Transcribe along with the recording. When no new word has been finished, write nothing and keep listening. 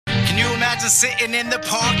imagine sitting in the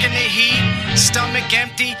park in the heat, stomach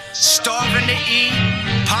empty, starving to eat,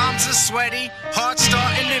 palms are sweaty, heart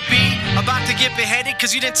starting to beat, about to get beheaded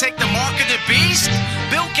cause you didn't take the mark of the beast?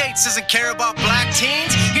 Bill Gates doesn't care about black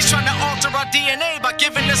teens, he's trying to alter our DNA by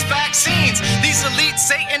giving us vaccines. These elite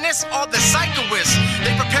Satanists are the psychoists,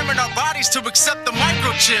 they preparing our bodies to accept the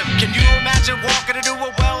microchip. Can you imagine walking into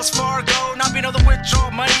a Wells Fargo, not being able to withdraw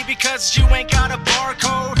money because you ain't got a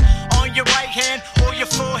barcode on your right hand or your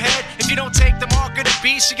forehead? If you don't take the mark of the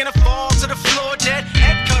beast, you're gonna fall to the floor dead,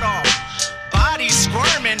 head cut off, bodies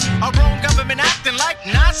squirming, our own government acting like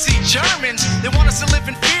Nazi Germans. They want us to live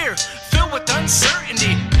in fear, filled with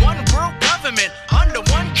uncertainty, one world government under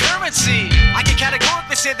one currency. I can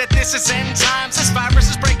categorically say that this is end times. This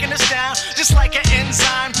virus is breaking us down just like an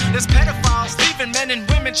enzyme. There's pedophiles leaving men and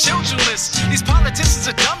women childrenless. These politicians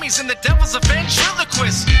are dummies and the devil's a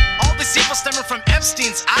ventriloquist. All this evil stemming from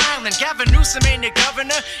Epstein's Island. Gavin Newsom ain't the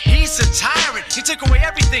governor, he's a tyrant. He took away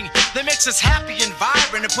everything that makes us happy and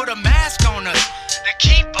vibrant and put a mask on us to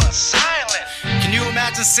keep us silent. Can you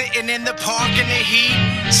imagine sitting in the park in the heat,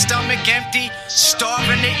 stomach empty,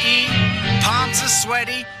 starving to eat, palms are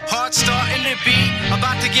sweaty, heart starting to beat,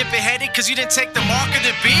 about to get beheaded cause you didn't take the mark of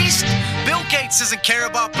the beast? Bill Gates doesn't care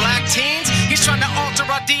about black teens, he's trying to alter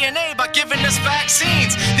our DNA by giving us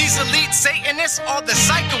vaccines. These elite Satanists are the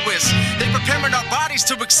psychoists, they preparing our bodies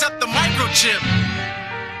to accept the microchip.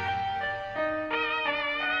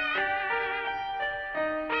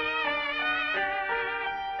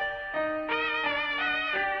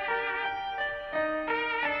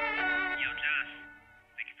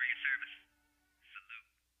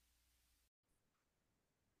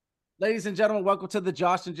 Ladies and gentlemen, welcome to the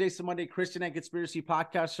Josh and Jason Monday Christian and Conspiracy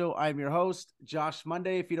Podcast Show. I'm your host, Josh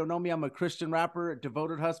Monday. If you don't know me, I'm a Christian rapper,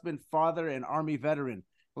 devoted husband, father, and Army veteran.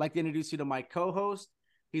 I'd like to introduce you to my co-host.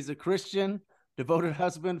 He's a Christian, devoted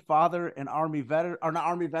husband, father, and Army veteran, or not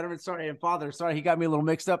Army veteran, sorry, and father. Sorry, he got me a little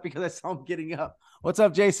mixed up because I saw him getting up. What's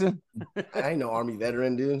up, Jason? I ain't no Army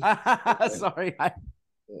veteran, dude. Sorry.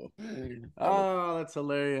 Oh, that's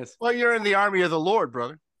hilarious. Well, you're in the army of the Lord,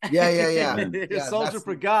 brother. Yeah. You're a soldier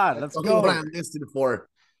for God. Let's go. What I listed for.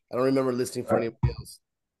 I don't remember listing for anybody else.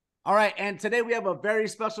 All right, and today we have a very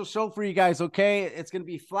special show for you guys, okay? It's going to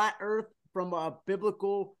be Flat Earth from a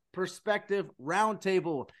biblical perspective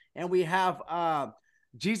roundtable. And we have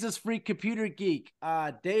Jesus Freak Computer Geek,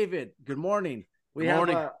 David. Good morning. We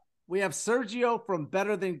have Sergio from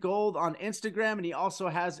Better Than Gold on Instagram, and he also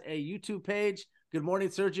has a YouTube page. Good morning,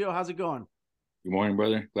 Sergio. How's it going? Good morning,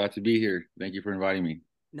 brother. Glad to be here. Thank you for inviting me.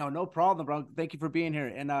 No problem, bro. Thank you for being here.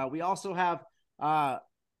 And we also have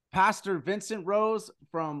Pastor Vincent Rose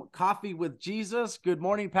from Coffee with Jesus. Good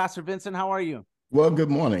morning, Pastor Vincent. How are you? Well, good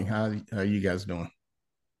morning. How are you guys doing?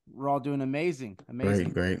 We're all doing amazing.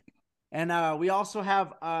 Great. And we also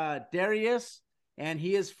have Darius, and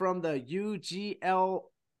he is from the UGL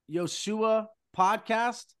Yoshua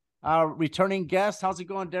podcast, returning guest. How's it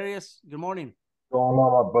going, Darius? Good morning. Going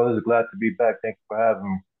on, my brothers? Glad to be back. Thanks for having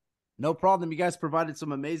me. No problem. You guys provided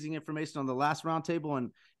some amazing information on the last roundtable,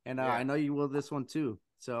 and Yeah. I know you will this one too.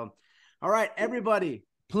 So, all right, everybody,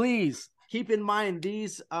 please keep in mind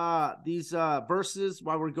these verses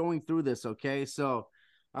while we're going through this. Okay, so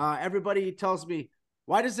everybody tells me,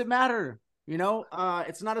 why does it matter? You know,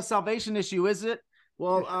 it's not a salvation issue, is it?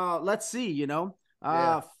 Well, let's see. You know,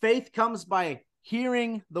 faith comes by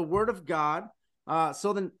hearing the word of God.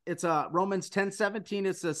 So then it's Romans 10:17.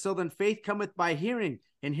 It says, so then faith cometh by hearing,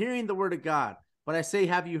 and hearing the word of God. But I say,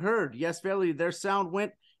 have you heard? Yes, verily, their sound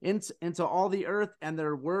went into all the earth, and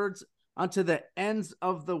their words unto the ends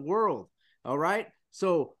of the world. All right.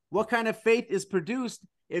 So what kind of faith is produced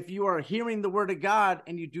if you are hearing the word of God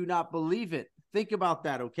and you do not believe it? Think about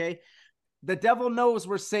that. Okay. The devil knows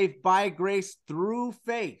we're saved by grace through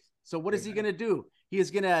faith. So what is he going to do? He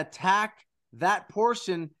is going to attack that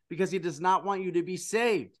portion because he does not want you to be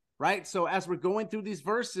saved. Right. So as we're going through these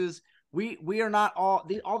verses, we are not all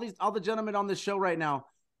the gentlemen on the show right now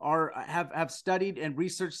have studied and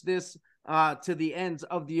researched this to the ends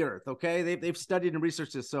of the earth. Okay. They've studied and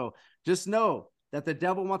researched this. So just know that the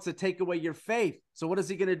devil wants to take away your faith. So what is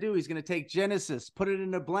he going to do? He's going to take Genesis, put it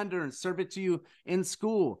in a blender, and serve it to you in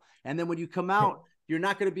school. And then when you come out, you're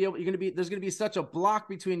not going to be able. There's going to be such a block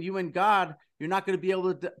between you and God. You're not going to be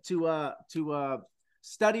able to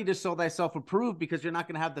study to show thyself approved, because you're not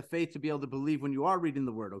going to have the faith to be able to believe when you are reading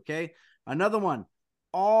the word. Okay. Another one.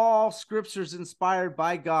 All scripture is inspired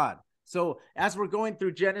by God. So as we're going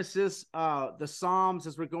through Genesis, the Psalms,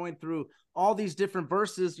 as we're going through all these different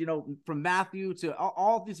verses, you know, from Matthew to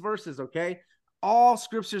all these verses, okay, all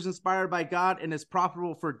scripture is inspired by God and is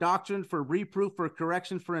profitable for doctrine, for reproof, for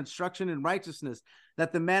correction, for instruction in righteousness,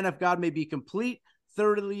 that the man of God may be complete,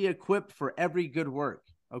 thoroughly equipped for every good work.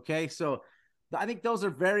 Okay, so I think those are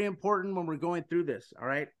very important when we're going through this. All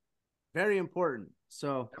right, very important.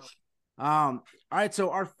 So, all right. So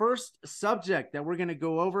our first subject that we're going to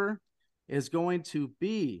go over is going to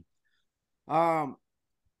be,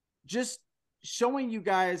 just showing you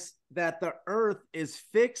guys that the earth is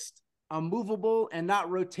fixed, immovable, and not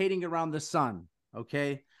rotating around the sun.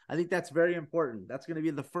 Okay, I think that's very important. That's going to be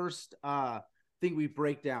the first thing we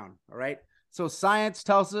break down. All right, so science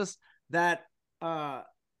tells us that the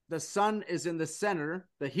sun is in the center,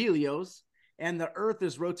 the helios, and the earth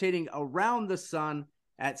is rotating around the sun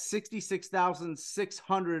at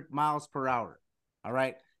 66,600 miles per hour. All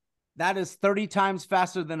right, that is 30 times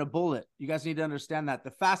faster than a bullet. You guys need to understand that. The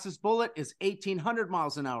fastest bullet is 1,800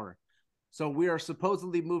 miles an hour. So we are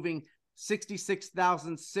supposedly moving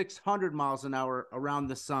 66,600 miles an hour around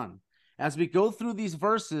the sun. As we go through these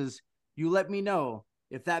verses, you let me know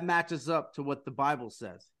if that matches up to what the Bible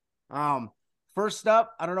says. First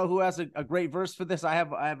up, I don't know who has a great verse for this. I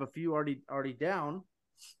have a few already down,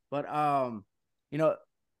 but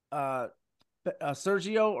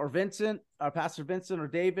Sergio or Vincent, Pastor Vincent or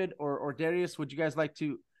David or Darius, would you guys like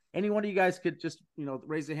to? Any one of you guys could just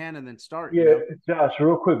raise a hand and then start. Yeah, Josh,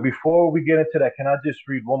 real quick before we get into that, can I just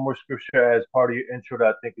read one more scripture as part of your intro that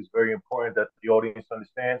I think is very important that the audience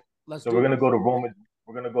understands? So we're gonna go to Romans.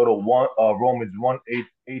 We're gonna go to Romans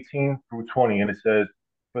 1:18 through 20, and it says,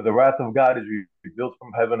 "For the wrath of God is revealed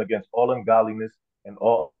from heaven against all ungodliness and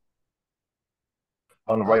all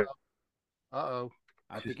unrighteousness." Uh-oh.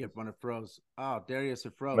 I think it froze. Oh, Darius,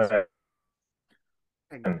 it froze.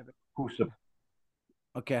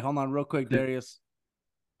 Okay, hold on real quick, Darius.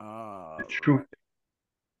 The truth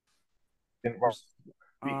in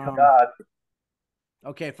God.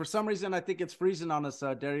 Okay, for some reason I think it's freezing on us,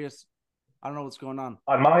 Darius. I don't know what's going on.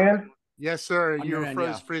 On my end? Yes, sir. On You're your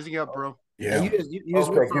end, freezing up, bro. Yeah. Okay, give me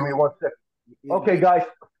 1 second. Okay, guys,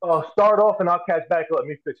 start off and I'll catch back. Let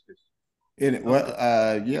me fix this. The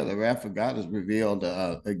wrath of God is revealed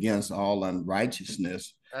against all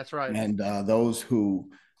unrighteousness. That's right. And those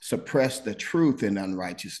who suppress the truth in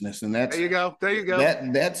unrighteousness. And that's there you go.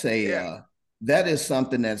 That is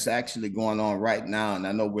something that's actually going on right now. And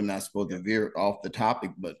I know we're not supposed to veer off the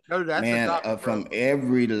topic, but from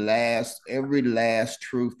every last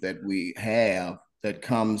truth that we have that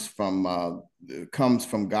comes from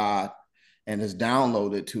God and is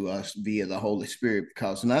downloaded to us via the Holy Spirit,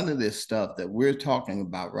 because none of this stuff that we're talking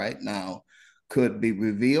about right now could be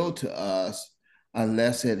revealed to us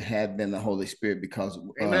unless it had been the Holy Spirit, because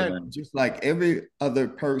just like every other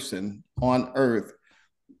person on earth,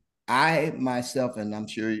 I myself, and I'm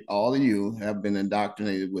sure all of you have been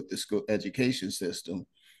indoctrinated with the school education system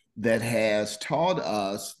that has taught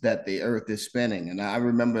us that the earth is spinning. And I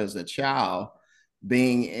remember as a child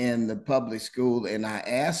being in the public school, and I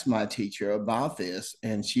asked my teacher about this,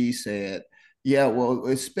 and she said, yeah, well,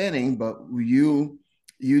 it's spinning, but you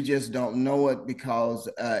just don't know it because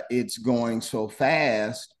it's going so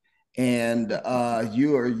fast, and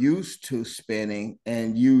you are used to spinning,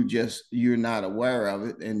 and you're not aware of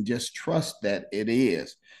it, and just trust that it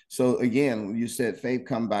is. So again, you said faith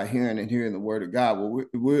come by hearing, and hearing the word of God. Well,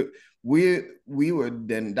 we were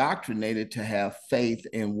indoctrinated to have faith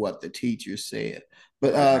in what the teacher said.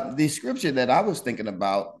 But the scripture that I was thinking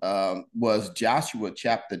about was Joshua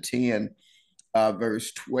chapter 10,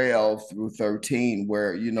 verse 12 through 13,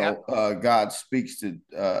 where God speaks to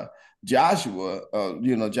Joshua.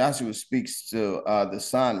 Joshua speaks to the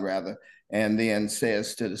sun, rather, and then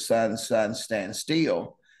says to the sun, stand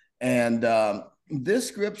still. And this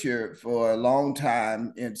scripture, for a long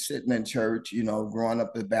time, sitting in church, growing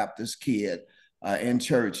up a Baptist kid in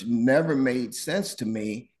church, never made sense to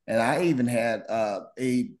me. And I even had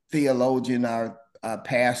a theologian, our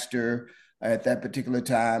pastor at that particular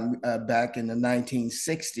time, back in the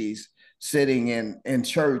 1960s, sitting in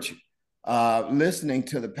church, listening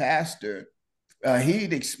to the pastor.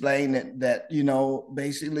 He'd explain that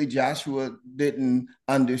basically Joshua didn't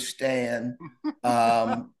understand,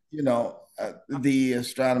 the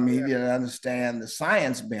astronomy. He didn't understand the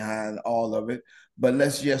science behind all of it. But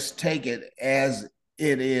let's just take it as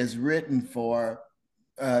it is written for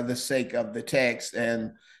the sake of the text,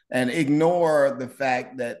 and ignore the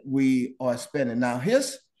fact that we are spinning. Now,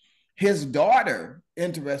 his daughter,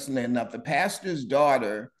 interestingly enough, the pastor's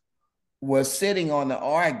daughter was sitting on the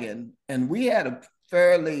organ, and we had a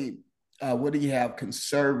fairly,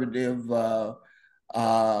 conservative,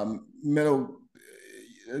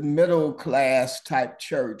 middle class type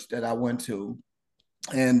church that I went to.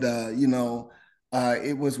 And,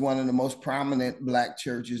 it was one of the most prominent Black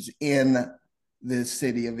churches in the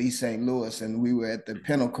city of East St. Louis, and we were at the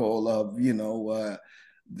pinnacle of,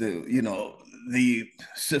 the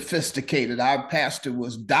sophisticated. Our pastor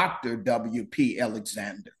was Dr. W.P.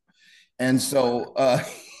 Alexander. And so,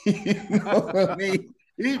 he helped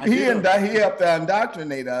to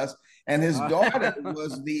indoctrinate us. And his daughter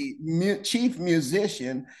was the chief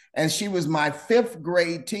musician, and she was my 5th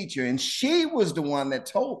grade teacher. And she was the one that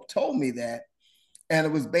told me that. And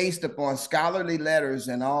it was based upon scholarly letters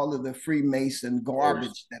and all of the Freemason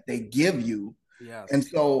garbage that they give you. Yes. And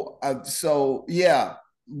so,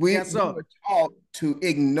 we were taught to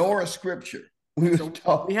ignore scripture. We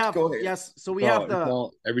have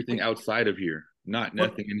everything outside of here,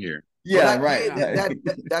 nothing in here. Yeah, right.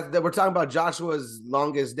 That we're talking about Joshua's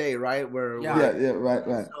longest day, right?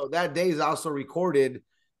 Right. So that day is also recorded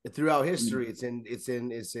throughout history. It's in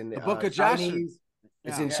the book of Joshua.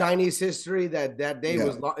 It's in Chinese history that day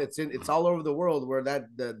was. It's all over the world where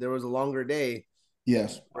there was a longer day.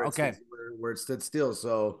 Yes. Where it stood still.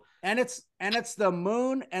 So. And it's the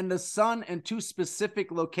moon and the sun in 2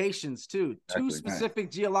 specific locations too. Exactly. 2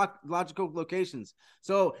 specific geological locations.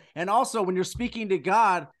 So, and also when you're speaking to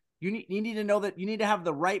God, you need to know that you need to have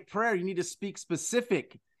the right prayer. You need to speak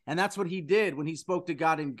specific. And that's what he did when he spoke to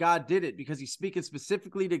God, and God did it because he's speaking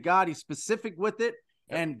specifically to God. He's specific with it,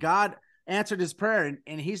 and God answered his prayer,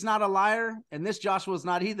 and he's not a liar, and this Joshua is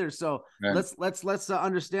not either. So let's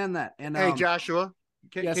understand that. And hey, Joshua,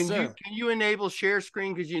 can you enable share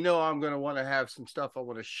screen, because I'm going to want to have some stuff I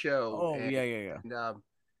want to show. Oh, yeah.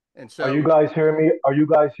 And so, are you guys hearing me? Are you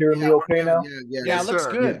guys hearing me okay now? Yeah, it looks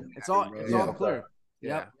good. It's all clear.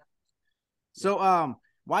 Yeah. Yep. So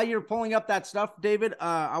while you're pulling up that stuff, David,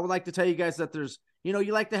 I would like to tell you guys that there's, you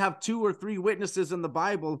like to have 2 or 3 witnesses in the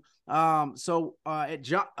Bible.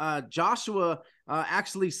 Joshua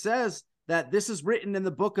actually says that this is written in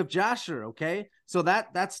the book of Joshua. Okay. So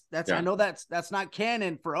that's I know that's not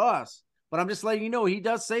canon for us, but I'm just letting you know, he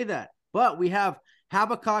does say that. But we have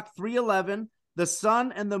Habakkuk 3:11. The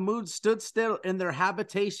sun and the moon stood still in their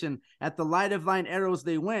habitation. At the light of thine arrows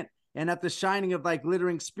they went, and at the shining of thy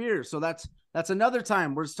glittering spears. So that's another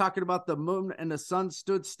time we're just talking about the moon and the sun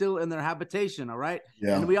stood still in their habitation. All right.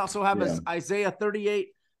 Yeah. And we also have Isaiah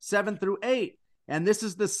 38:7-8. And this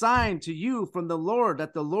is the sign to you from the Lord,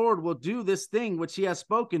 that the Lord will do this thing which he has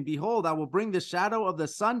spoken. Behold, I will bring the shadow of the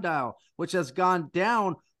sundial, which has gone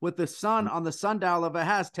down with the sun on the sundial of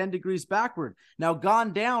Ahaz 10 degrees backward. Now,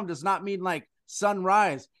 gone down does not mean like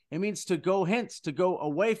sunrise. It means to go hence, to go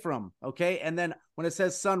away from. Okay. And then when it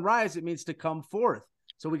says sunrise, it means to come forth.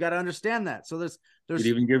 So we got to understand that. So there's it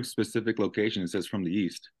even gives specific location. It says from the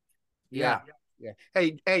east. Yeah.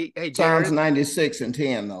 Hey, Psalms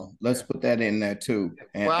 96:10 though. Let's put that in there too.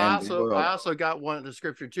 I also got one in the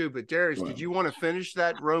scripture too. But Darius, did you want to finish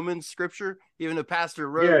that Romans scripture? Even the pastor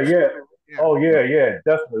wrote. Yeah. Oh yeah,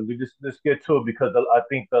 definitely. Let's get to it, because I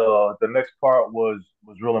think the next part was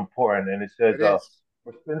real important, and it says,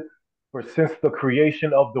 for since the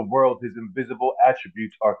creation of the world, his invisible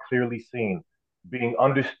attributes are clearly seen, being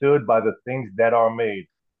understood by the things that are made,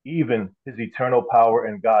 even his eternal power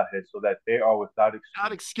and Godhead, so that they are without excuse.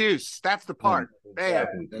 Without excuse. That's the part.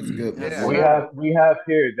 Exactly. That's good. Yeah. We have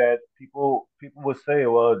here that people would say,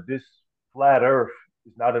 well, this flat earth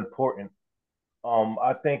is not important.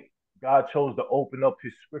 I think God chose to open up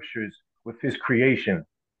his scriptures with his creation.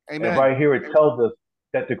 Amen. And right here it tells us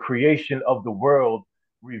that the creation of the world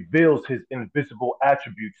reveals his invisible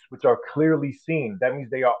attributes, which are clearly seen. That means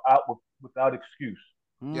they are out without excuse.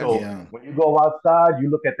 So when you go outside,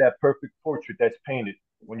 you look at that perfect portrait that's painted.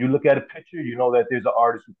 When you look at a picture, you know that there's an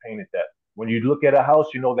artist who painted that. When you look at a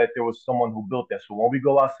house, you know that there was someone who built that. So when we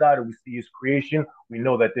go outside and we see his creation, we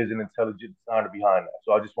know that there's an intelligent designer behind that.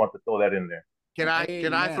 So I just want to throw that in there. Can I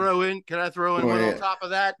throw in one on top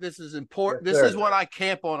of that? This is important. Yes, this is what I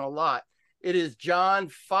camp on a lot. It is John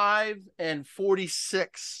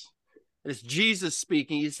 5:46. It's Jesus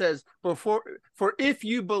speaking. He says, for if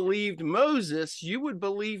you believed Moses, you would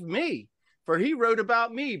believe me, for he wrote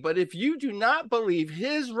about me. But if you do not believe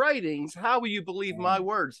his writings, how will you believe my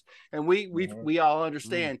words? And we all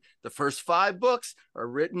understand the first 5 books are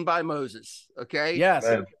written by Moses. Okay. Yes.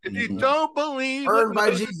 If you don't believe what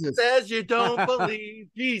Moses says, you don't believe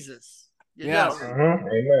Jesus.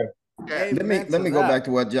 Amen. Okay. Let me go back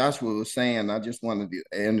to what Joshua was saying. I just wanted to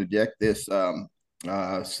interject this.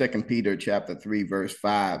 2 Peter chapter 3 verse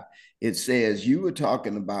 5. It says, you were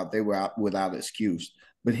talking about they were out without excuse.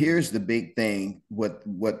 But here's the big thing.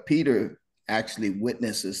 What Peter actually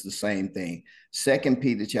witnesses the same thing. 2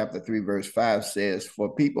 Peter chapter 3 verse 5 says,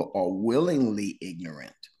 for people are willingly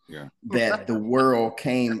ignorant that the world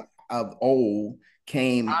came of old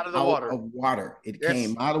came out of water. It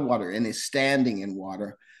came out of water and is standing in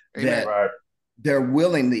water. Amen. That they're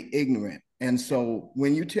willingly ignorant. And so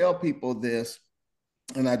when you tell people this,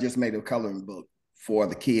 and I just made a coloring book for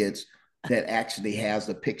the kids that actually has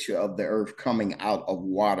a picture of the earth coming out of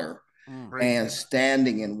water and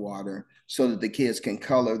standing in water so that the kids can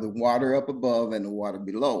color the water up above and the water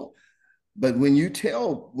below. But when you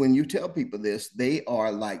tell people this, they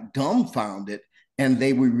are like dumbfounded and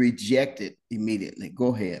they will reject it immediately.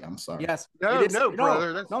 Go ahead. I'm sorry. Yes. No,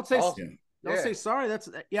 brother. That's don't say awesome. Don't say sorry. That's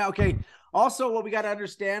okay. Also, what we got to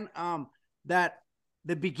understand, that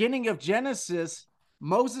the beginning of Genesis,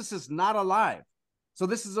 Moses is not alive. So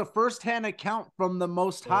this is a firsthand account from the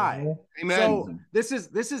Most High. Amen. So this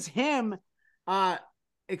is him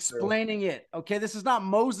explaining it. Okay, this is not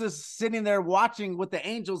Moses sitting there watching with the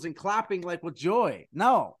angels and clapping like with joy.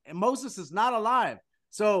 No, and Moses is not alive.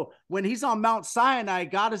 So when he's on Mount Sinai,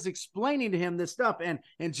 God is explaining to him this stuff. And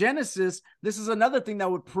in Genesis, this is another thing that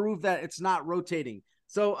would prove that it's not rotating.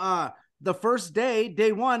 So the first day,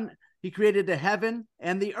 day one, he created the heaven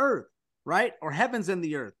and the earth, right? Or heavens and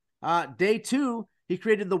the earth. Day two, he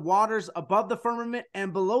created the waters above the firmament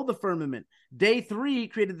and below the firmament. Day three, he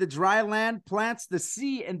created the dry land, plants, the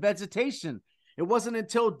sea, and vegetation. It wasn't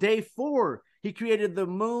until day four, he created the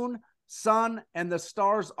moon, sun, and the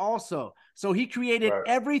stars also. So he created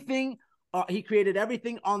everything. He created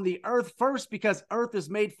everything on the earth first because earth is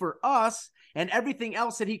made for us, and everything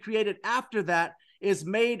else that he created after that is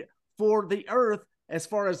made for the earth as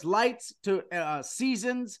far as lights to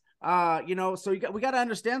seasons. So we got to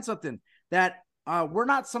understand something, that we're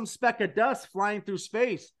not some speck of dust flying through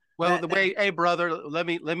space. Well, hey brother, let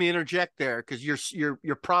me interject there, because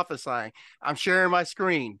you're prophesying. I'm sharing my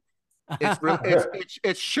screen.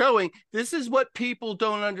 It's showing. This is what people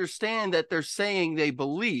don't understand, that they're saying they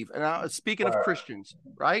believe. And speaking of Christians,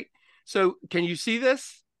 right? So can you see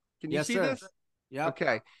this? Can you see this? Yeah.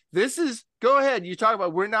 Okay. This is, go ahead. You talk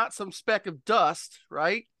about we're not some speck of dust,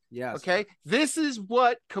 right? Yes. Okay. This is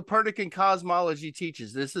what Copernican cosmology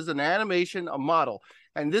teaches. This is an animation, a model.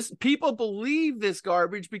 And this, people believe this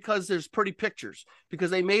garbage because there's pretty pictures,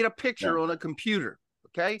 because they made a picture on a computer.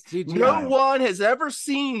 Okay. CGI. No one has ever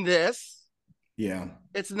seen this. Yeah.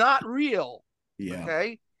 It's not real. Yeah.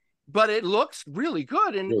 Okay. But it looks really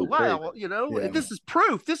good. And wow, this is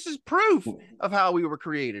proof. This is proof of how we were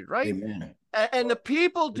created, right? Amen. And the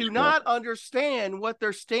people do not understand what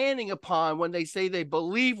they're standing upon when they say they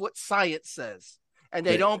believe what science says. And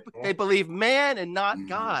they believe man and not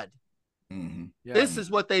God. Mm-hmm. Yeah. This is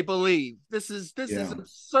what they believe. This is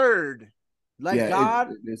absurd.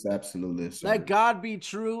 It's absolutely absurd. Let God be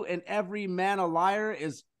true and every man a liar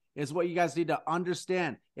is what you guys need to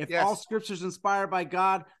understand. If all scripture is inspired by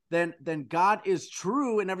God, then God is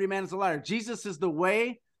true and every man is a liar. Jesus is the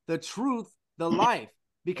way, the truth, the life,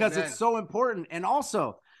 because it's so important. And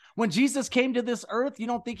also, when Jesus came to this earth, you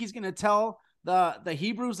don't think he's going to tell the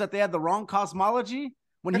Hebrews that they had the wrong cosmology?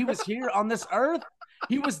 When he was here on this earth,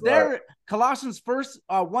 he was there. Right. Colossians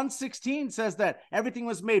 1:16 says that everything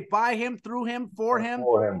was made by him, through him, for him.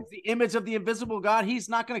 He's the image of the invisible God. He's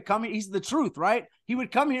not going to come here. He's the truth, right? He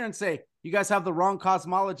would come here and say, you guys have the wrong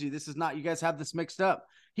cosmology. This is not, you guys have this mixed up.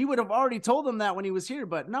 He would have already told them that when he was here,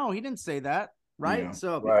 but no, he didn't say that, right? Yeah.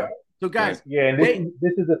 So guys. Yeah, and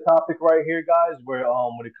this is a topic right here, guys, where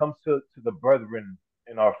when it comes to the brethren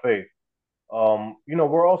in our faith,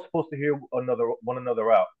 we're all supposed to hear one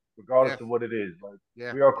another out, regardless of what it is.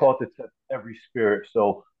 We are called to test every spirit.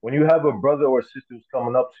 So when you have a brother or sister who's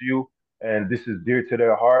coming up to you and this is dear to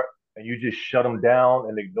their heart, and you just shut them down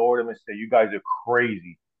and ignore them and say, you guys are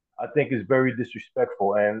crazy, I think is very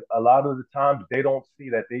disrespectful. And a lot of the times they don't see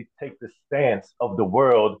that they take the stance of the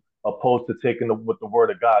world opposed to taking what the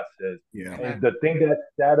word of God says. Yeah. And the thing that's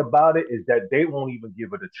sad about it is that they won't even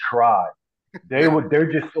give it a try.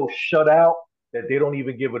 They're just so shut out that they don't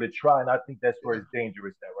even give it a try. And I think that's where it's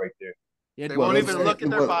dangerous at right there. Yeah, they won't even look at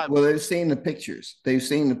their Bible. Well, they've seen the pictures. They've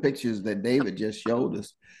seen the pictures that David just showed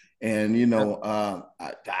us. And,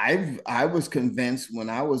 I was convinced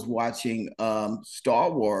when I was watching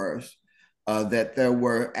Star Wars that there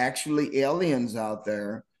were actually aliens out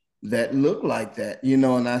there that look like that,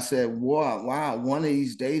 and I said, wow, one of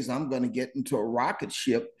these days I'm going to get into a rocket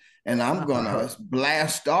ship and I'm going to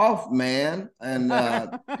blast off, man. And,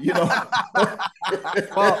 well,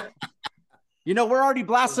 we're already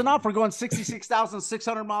blasting off. We're going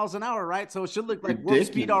 66,600 miles an hour, right? So it should look like warp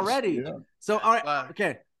speed already. Yeah. So, all right.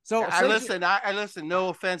 Okay. So I listen, no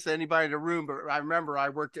offense to anybody in the room, but I remember I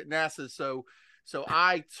worked at NASA. So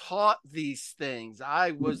I taught these things.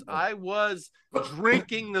 I was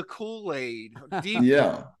drinking the Kool-Aid deep.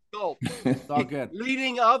 Yeah. It's all good.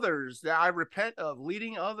 Leading others that I repent of,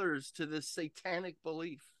 leading others to this satanic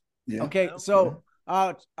belief. Yeah. Okay, so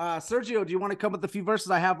Sergio, do you want to come with a few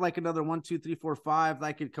verses? I have like another 1, 2, 3, 4, 5 that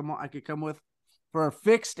I could come with for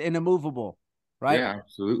fixed and immovable, right? Yeah,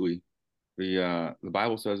 absolutely. The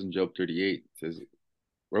Bible says in Job 38, it says,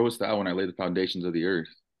 "Where was thou when I laid the foundations of the earth?"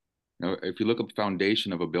 Now, if you look up the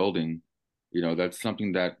foundation of a building, that's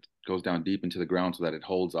something that goes down deep into the ground so that it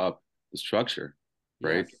holds up the structure,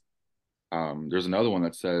 right? Yes. There's another one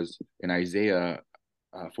that says in Isaiah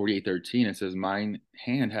 48:13, it says, "Mine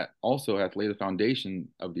hand also hath laid the foundation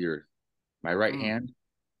of the earth. My right hand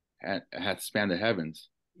hath spanned the heavens."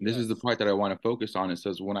 And this is the part that I want to focus on. It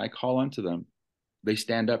says, "When I call unto them, they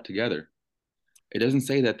stand up together." It doesn't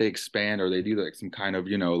say that they expand or they do like some kind of,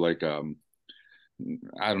 like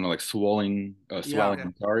I don't know, like swelling.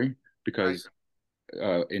 I'm sorry, because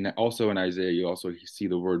also in Isaiah, you also see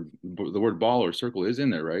the word ball or circle is in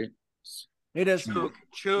there, right? It is.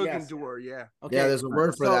 Chug and door, yeah. Okay. Yeah, there's a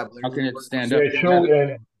word for that. How can it stand up?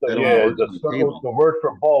 The word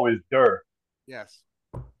for ball is dur. Yes.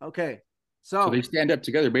 Okay. So they stand up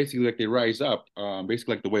together, basically like they rise up,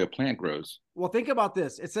 basically like the way a plant grows. Well, think about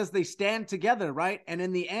this. It says they stand together, right? And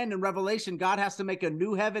in the end, in Revelation, God has to make a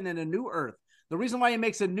new heaven and a new earth. The reason why he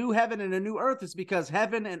makes a new heaven and a new earth is because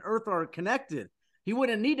heaven and earth are connected. He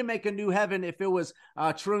wouldn't need to make a new heaven if it was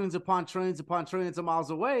trillions upon trillions upon trillions of miles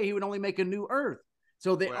away. He would only make a new earth.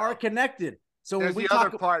 So they are connected. So there's the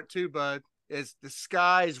other part too, bud, is the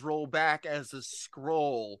skies roll back as a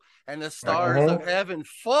scroll and the stars of heaven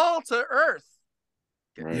fall to earth.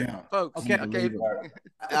 Yeah, folks. Okay.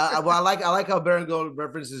 Well, I like how Baron Gold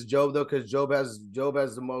references Job though, because Job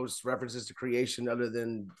has the most references to creation other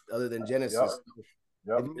than Genesis.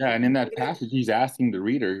 Yep. Yeah, and in that passage, he's asking the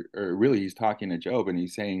reader, or really, he's talking to Job, and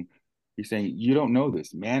he's saying, "You don't know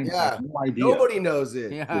this, man. Yeah, has no idea. Nobody knows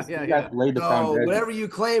it. Laid the foundation. Whatever you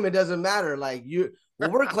claim, it doesn't matter. Like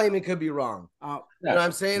what we're claiming could be wrong. You know what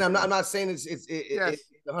I'm saying? I'm not saying it's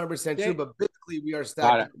 100% true, but biblically we are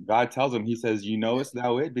stacked. God tells him, he says, "You knowest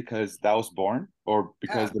thou it because thou wast born, or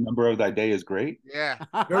because the number of thy day is great." Yeah.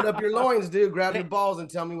 Gird up your loins, dude. Grab your balls and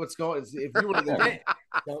tell me what's going. If you were there,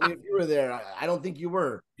 tell me if you were there. I don't think you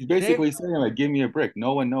were. He's basically saying, like, give me a brick.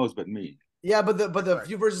 No one knows but me. Yeah, but the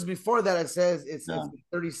few verses before that, it says it's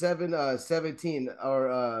 37, 17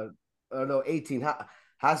 or no 18.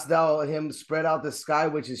 Hast thou him spread out the sky,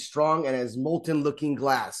 which is strong and as molten looking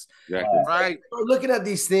glass? Exactly. Right. You're looking at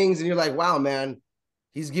these things and you're like, wow, man,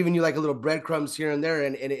 he's giving you like a little breadcrumbs here and there.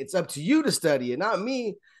 And it's up to you to study it, not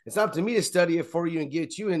me. It's up to me to study it for you and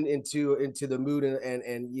get you into the mood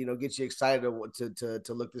and get you excited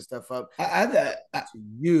to look this stuff up. I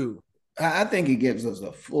think it gives us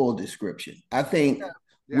a full description. I think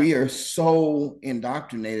we are so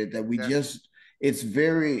indoctrinated that we just, it's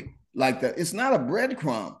very like it's not a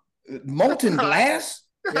breadcrumb. Molten glass?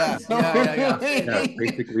 Yeah.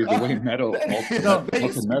 Basically the way metal,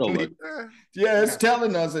 molten metal looks. Yeah, it's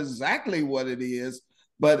telling us exactly what it is.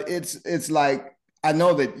 But it's like, I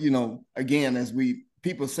know that, again, as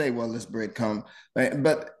people say, well, this breadcrumb,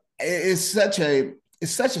 but it's such a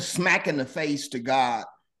smack in the face to God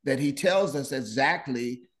that he tells us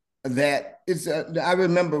exactly that. I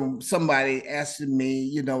remember somebody asking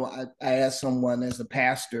me, I asked someone as a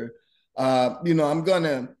pastor, I'm going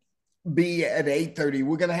to be at 8:30.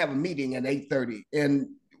 We're going to have a meeting at 8:30. And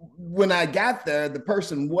when I got there, the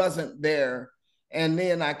person wasn't there. And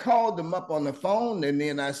then I called them up on the phone and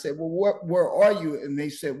then I said, well, where are you? And they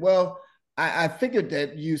said, well, I figured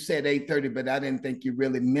that you said 8:30, but I didn't think you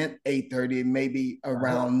really meant 8:30, maybe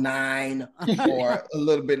around 9 or a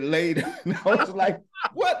little bit later. And I was like,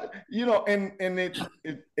 what? And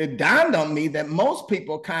it dawned on me that most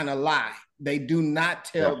people kind of lie. They do not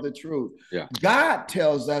tell the truth. Yeah. God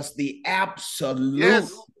tells us the absolute.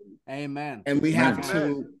 Yes. Amen. And we have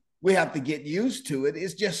to get used to it.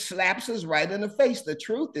 It just slaps us right in the face. The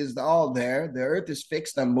truth is all there. The earth is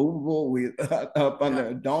fixed, unmovable. We're up under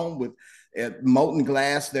a dome with molten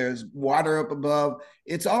glass. There's water up above.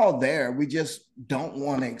 It's all there. We just don't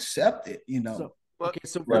want to accept it, So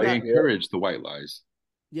they encourage the white lies.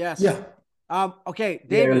 Yes. Yeah. Okay,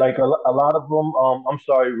 David. Yeah, like a lot of them. I'm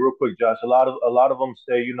sorry, real quick, Josh. A lot of them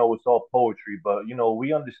say, it's all poetry, but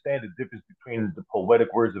we understand the difference between the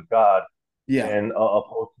poetic words of God, and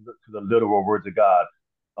opposed to the literal words of God.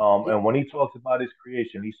 And when he talks about his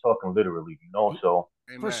creation, he's talking literally, So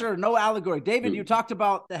for sure, no allegory. David, you talked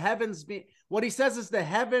about the heavens being. What he says is the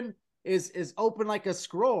heaven is open like a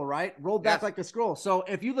scroll, right? Rolled back like a scroll. So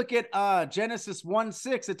if you look at Genesis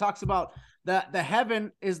 1:6, it talks about the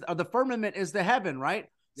heaven is, or the firmament is the heaven, right?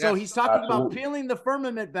 Yes, so he's talking about peeling the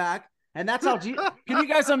firmament back And that's how, can you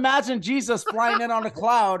guys imagine Jesus flying in on a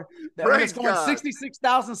cloud that is going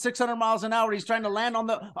 66,600 miles an hour? He's trying to land on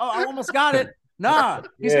I almost got it. Nah,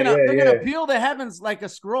 they're going to peel the heavens like a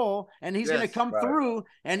scroll, and he's going to come through,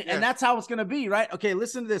 and that's how it's going to be, right? Okay,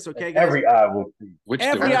 listen to this, okay, guys. Every eye will see.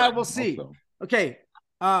 Every eye will see. Okay,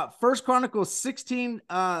 First Chronicles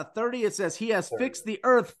 16:30, it says, he has fixed the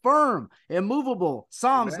earth firm, immovable.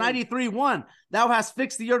 Psalms 93:1, thou hast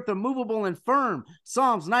fixed the earth immovable and firm.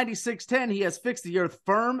 Psalms 96:10, he has fixed the earth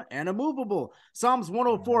firm and immovable. Psalms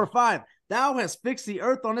 104:5, thou hast fixed the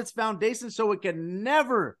earth on its foundation so it can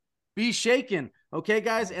never be shaken. Okay,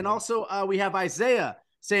 guys. And also we have Isaiah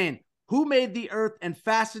saying, who made the earth and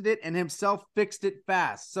fastened it and himself fixed it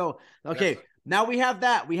fast. So, okay. Yes. Now we have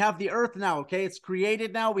that. We have the earth now. Okay. It's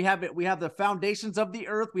created now. We have it. We have the foundations of the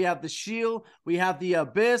earth. We have the shield. We have the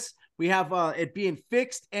abyss. We have it being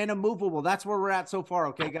fixed and immovable. That's where we're at so far.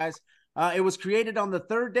 Okay, guys. It was created on the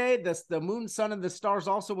third day. The moon, sun, and the stars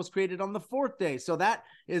also was created on the fourth day. So that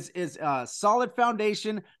is solid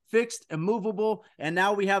foundation, fixed, immovable. And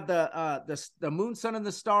now we have the moon, sun, and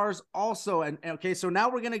the stars also. And okay, so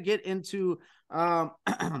now we're gonna get into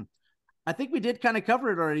I think we did kind of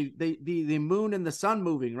cover it already. The moon and the sun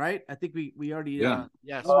moving, right? I think we already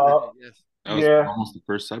yes. That was almost the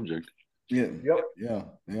first subject. Yeah. Yep.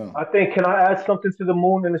 Yeah. I think, can I add something to the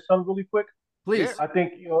moon and the sun really quick? Please. I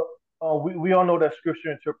think we all know that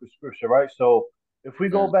scripture interprets scripture, right? So if we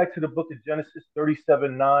go back to the book of Genesis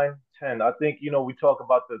 37:9, 10, I think, we talk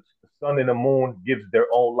about the sun and the moon gives their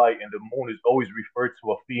own light, and the moon is always referred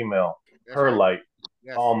to a female, her light.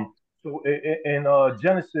 Yes. So in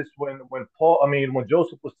Genesis, when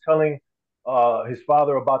Joseph was telling his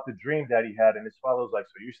father about the dream that he had, and his father was like,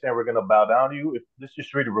 so you're saying we're going to bow down to you? Let's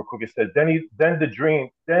just read it real quick. It says, then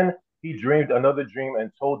he dreamed another dream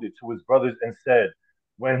and told it to his brothers and said,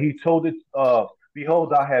 when he told it,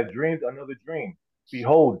 behold, I have dreamed another dream.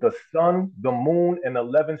 Behold, the sun, the moon, and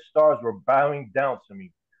 11 stars were bowing down to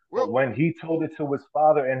me. But when he told it to his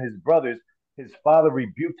father and his brothers, his father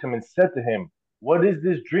rebuked him and said to him, what is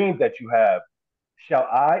this dream that you have? Shall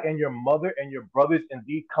I and your mother and your brothers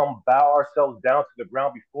indeed come bow ourselves down to the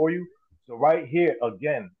ground before you? So right here,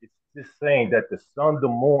 again, it's just saying that the sun, the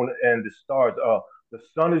moon, and the stars, the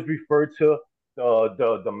sun is referred to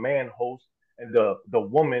the man host, and the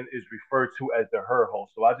woman is referred to as the her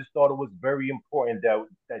host. So I just thought it was very important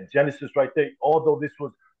that Genesis right there, although this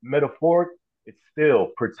was metaphoric, it still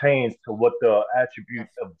pertains to what the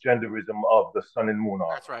attributes of genderism of the sun and moon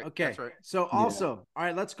are. That's right. Okay. That's right. So also, all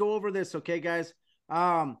right, let's go over this. Okay, guys.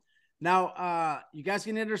 Now, you guys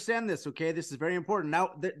can understand this. Okay. This is very important.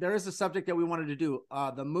 Now there is a subject that we wanted to do.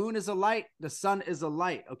 The moon is a light. The sun is a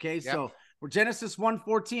light. Okay. Yep. So we're Genesis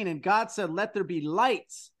 1:14, and God said, let there be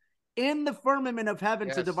lights in the firmament of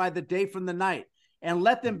heaven to divide the day from the night, and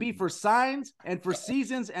let them be for signs and for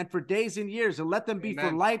seasons and for days and years, and let them be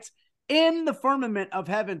for lights in the firmament of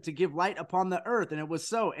heaven to give light upon the earth. And it was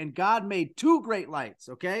so. And God made two great lights.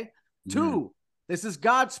 Okay. Two. This is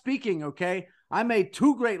God speaking. Okay. I made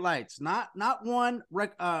two great lights, not one,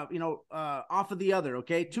 off of the other.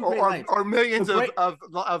 Okay. Two great lights. Or millions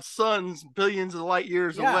of suns, billions of light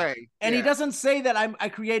years away. And he doesn't say that I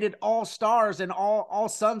created all stars and all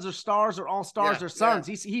suns are stars or all stars are suns.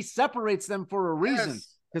 He separates them for a reason.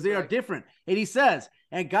 Because they are different. And he says,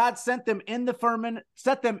 and God set them in the firmament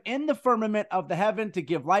of the heaven to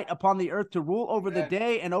give light upon the earth, to rule over the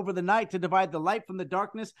day and over the night, to divide the light from the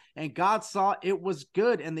darkness. And God saw it was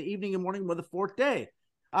good. And the evening and morning were the fourth day.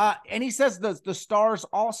 And he says the stars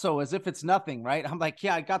also, as if it's nothing, right? I'm like,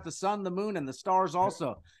 I got the sun, the moon, and the stars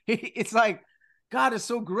also. It's like, God is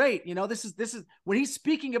so great. This is when he's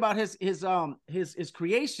speaking about his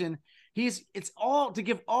creation, it's all to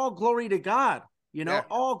give all glory to God.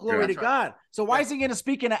 All glory to God. So why is he going to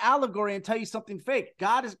speak in an allegory and tell you something fake?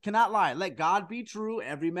 God cannot lie. Let God be true,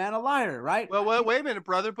 every man a liar, right? Well, wait a minute,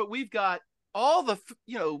 brother. But we've got all the,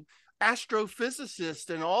 astrophysicists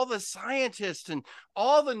and all the scientists and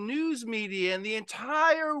all the news media and the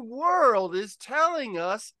entire world is telling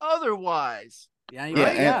us otherwise.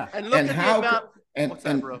 Yeah. And look at the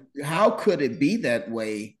amount. How could it be that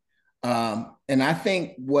way? And I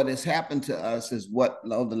think what has happened to us is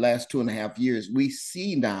the last 2.5 years, we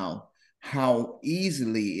see now how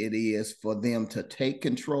easily it is for them to take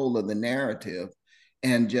control of the narrative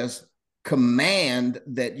and just command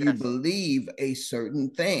that you believe a certain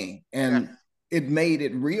thing. And it made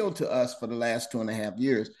it real to us for the last 2.5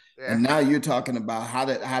 years. Yeah. And now you're talking about how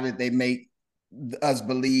did they make us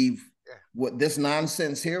believe what this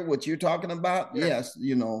nonsense here, what you're talking about? Yes,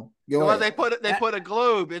 they put a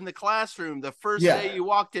globe in the classroom the first day you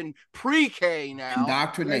walked in pre-K. Now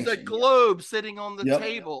indoctrination. there's a globe sitting on the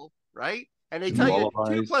table. right? And they tell you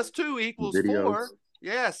 2 + 2 = 4.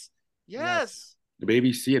 Yes. The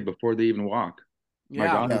babies see it before they even walk. My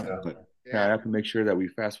daughter, I have to make sure that we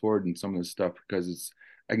fast forward in some of this stuff because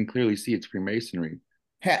I can clearly see it's Freemasonry.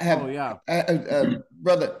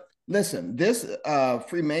 Brother, listen, this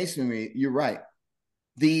Freemasonry, you're right.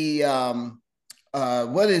 The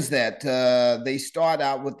what is that? They start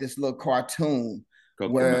out with this little cartoon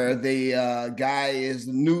where the guy is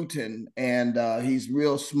Newton and he's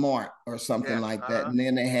real smart or something like that. And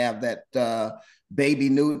then they have that baby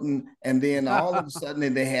Newton, and then all of a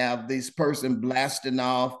sudden they have this person blasting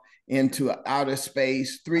off into outer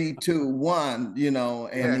space, 3, 2, 1, you know,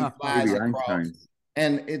 and he flies across. Einstein.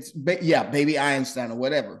 And it's baby Einstein or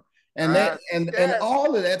whatever. And and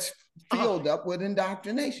all of that's filled up with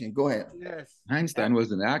indoctrination. Go ahead. Yes. Einstein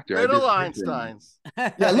was an actor. Little Einsteins.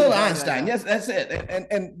 Little Einstein. Yes, that's it.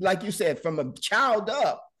 And like you said, from a child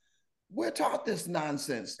up, we're taught this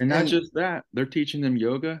nonsense. And not just that, they're teaching them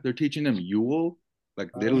yoga. They're teaching them Yule, like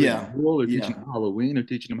literally Yule. They're teaching them Halloween. They're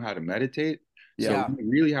teaching them how to meditate. So you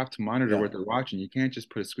really have to monitor what they're watching. You can't just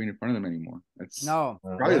put a screen in front of them anymore. That's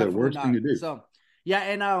probably the worst thing to do. So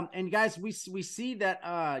and guys, we see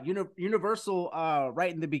that Universal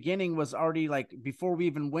right in the beginning was already, like, before we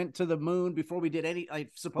even went to the moon, before we did any, like,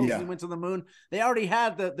 supposedly went to the moon, they already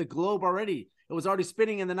had the globe already. It was already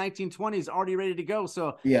spinning in the 1920s, already ready to go.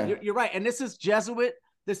 So you're right. And this is Jesuit.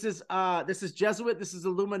 This is Jesuit. This is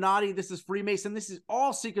Illuminati. This is Freemason. This is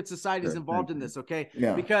all secret societies involved in this. Okay.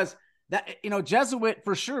 Yeah. Because that, Jesuit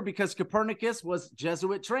for sure, because Copernicus was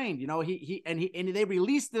Jesuit trained. And they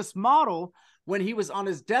released this model when he was on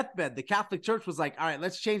his deathbed. The Catholic Church was like, all right,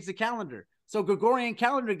 let's change the calendar. So Gregorian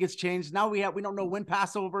calendar gets changed. Now we don't know when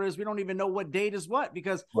Passover is. We don't even know what date is what,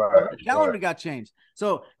 because the calendar got changed.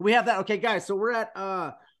 So we have that. Okay, guys. So we're at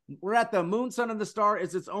the moon, sun, and the star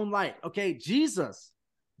is its own light. Okay, Jesus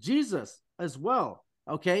as well.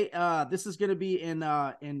 Okay, this is going to be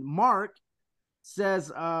in Mark.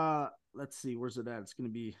 Says, let's see, where's it at? It's going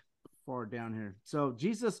to be far down here. So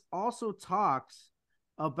Jesus also talks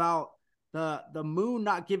about the moon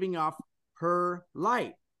not giving off her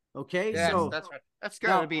light. Okay, so that's right. That's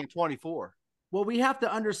got to be in 24. What we have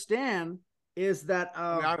to understand is that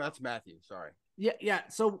no, that's Matthew. Sorry. Yeah.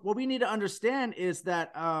 So what we need to understand is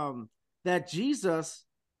that that Jesus,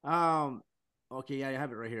 okay, I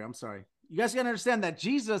have it right here. I'm sorry. You guys got to understand that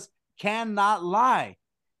Jesus cannot lie.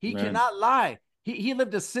 He cannot lie. He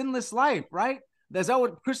lived a sinless life, right? That's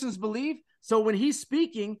what Christians believe. So when he's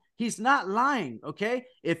speaking, he's not lying. Okay,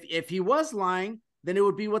 if he was lying, then it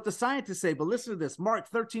would be what the scientists say. But listen to this, Mark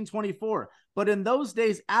 13:24. But in those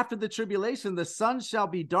days after the tribulation, the sun shall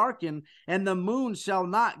be darkened and the moon shall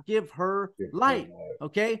not give her light.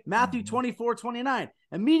 Okay, Matthew 24:29.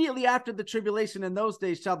 Immediately after the tribulation in those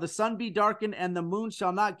days shall the sun be darkened and the moon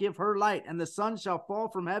shall not give her light, and the sun shall fall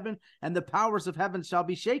from heaven and the powers of heaven shall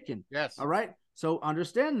be shaken. Yes. All right. So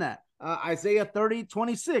understand that. Isaiah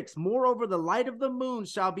 30:26. Moreover, the light of the moon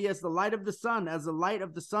shall be as the light of the sun, as the light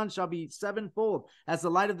of the sun shall be sevenfold, as the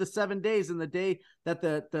light of the 7 days in the day that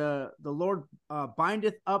the Lord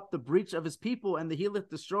bindeth up the breach of his people and the healeth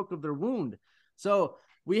the stroke of their wound. So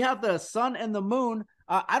we have the sun and the moon.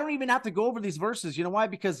 I don't even have to go over these verses. You know why?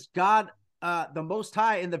 Because God, the Most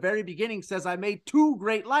High, in the very beginning says, I made 2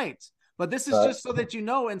 great lights. But this is just so that you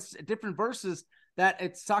know in different verses that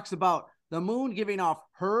it talks about the moon giving off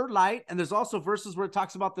her light. And there's also verses where it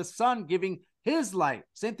talks about the sun giving his light.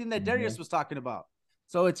 Same thing that Darius was talking about.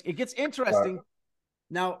 So it gets interesting.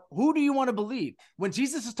 Now, who do you want to believe? When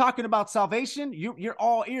Jesus is talking about salvation, you're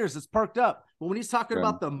all ears. It's perked up. But when he's talking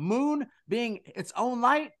about the moon being its own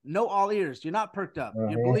light, no all ears. You're not perked up.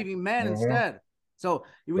 You're believing man instead. So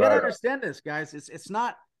we got to understand this, guys. It's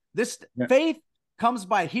not this faith comes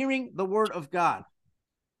by hearing the word of God.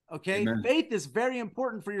 Okay, faith is very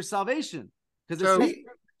important for your salvation, because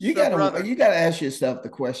you gotta ask yourself the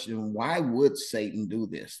question: why would Satan do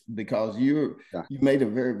this? Because you made a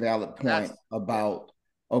very valid point about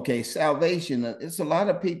salvation. It's a lot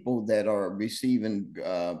of people that are receiving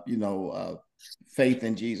faith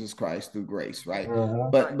in Jesus Christ through grace, right?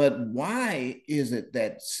 But why is it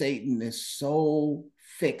that Satan is so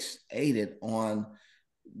fixated on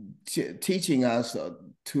teaching us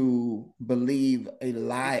to believe a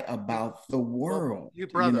lie about the world?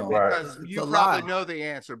 Because you probably know the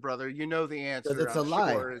answer, brother. You know the answer. It's a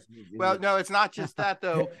lie. Well, no, it's not just that,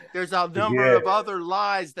 though. There's a number of other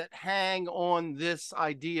lies that hang on this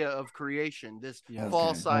idea of creation, this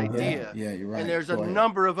false idea. Yeah, you're right. And there's a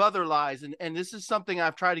number of other lies. And this is something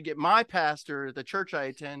I've tried to get my pastor, the church I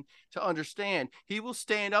attend, to understand. He will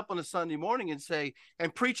stand up on a Sunday morning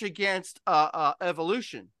and preach against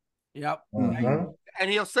evolution. Yep. And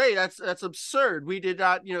he'll say that's absurd. We did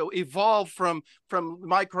not, evolve from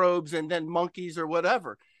microbes and then monkeys or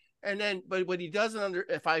whatever. And then, but what he doesn't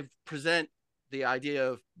if I present the idea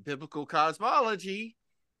of biblical cosmology,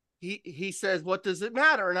 he says, what does it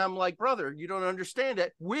matter? And I'm like, brother, you don't understand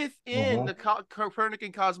that within the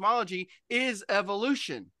Copernican cosmology is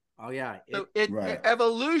evolution. Oh yeah. So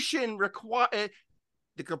evolution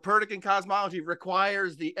the Copernican cosmology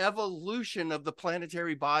requires the evolution of the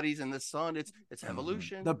planetary bodies and the sun. It's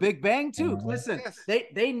evolution. The Big Bang too. Listen,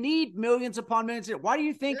 they need millions upon millions. Why do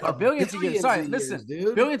you think or billions of years? Sorry, listen,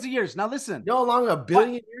 billions of years. Now listen. You know how long a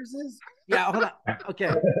billion years is? Yeah, hold on.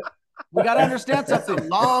 Okay. We got to understand something. That's a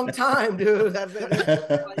long time, dude.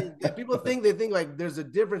 People think like there's a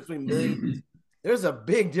difference between millions. There's a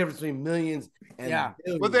big difference between millions and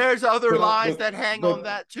billions. Well, there's other lies that hang on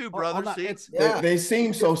that too, brother. See, they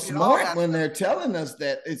seem so smart when they're telling us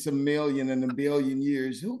that it's a million and a billion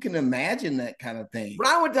years. Who can imagine that kind of thing? When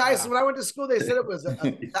I went to school, they said it was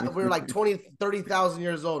we were like 30,000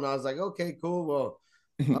 years old, and I was like, okay, cool. Well,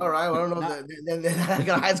 all right. Well, I don't know. Then I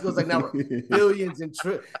got high school. It's like now we're billions and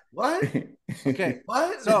what? Okay.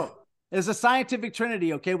 What? So there's a scientific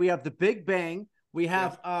trinity. Okay, we have the Big Bang. We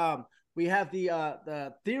have we have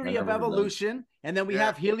the theory of evolution, and then we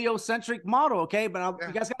have heliocentric model. Okay, but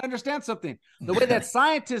you guys got to understand something. The way that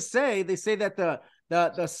scientists say, they say that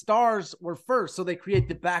the stars were first, so they create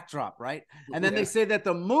the backdrop, right? And then they say that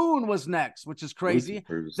the moon was next, which is crazy.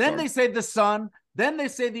 Then they say the sun. Then they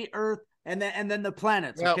say the earth. And then the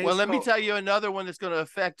planets. Okay? Well, let me tell you another one that's going to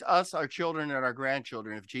affect us, our children, and our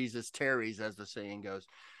grandchildren if Jesus tarries, as the saying goes.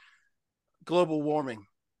 Global warming.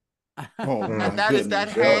 And that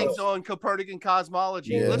hangs on Copernican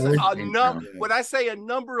cosmology. Listen, when I say a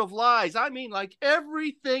number of lies, I mean like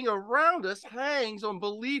everything around us hangs on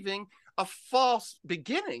believing a false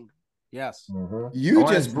beginning. Yes. You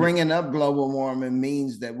just bringing up global warming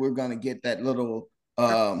means that we're going to get that little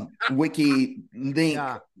wiki link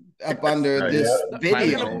up under this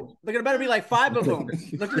video. They're gonna better be like 5 of them.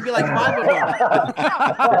 They're gonna be like 5 of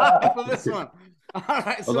them for this one. All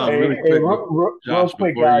right, so real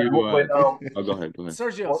quick, guys. Go ahead.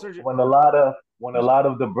 Sergio. When a lot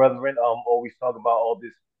of the brethren always talk about all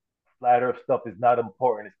this flat earth stuff is not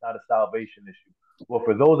important, it's not a salvation issue. Well,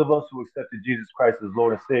 for those of us who accepted Jesus Christ as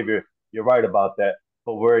Lord and Savior, you're right about that.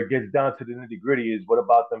 But where it gets down to the nitty-gritty is, what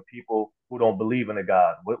about them people who don't believe in a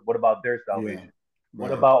God? What about their salvation?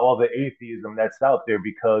 What about all the atheism that's out there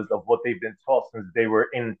because of what they've been taught since they were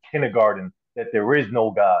in kindergarten, that there is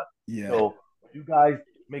no God? So if you guys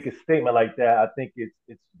make a statement like that, I think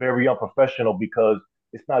it's very unprofessional, because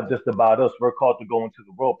it's not just about us. We're called to go into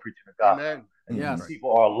the world preaching the gospel. And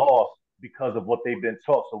people are lost because of what they've been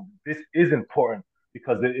taught. So this is important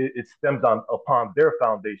because it stems upon their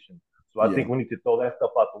foundation. So I think we need to throw that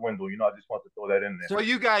stuff out the window. I just want to throw that in there. So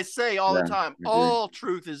you guys say all the time, all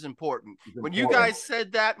truth is important. When you guys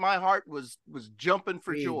said that, my heart was jumping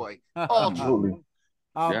for joy. All truth.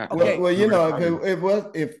 Okay.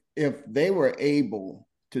 Well, if they were able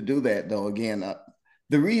to do that, though, again,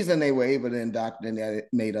 the reason they were able to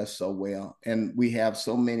indoctrinate us so well, and we have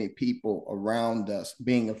so many people around us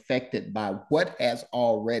being affected by what has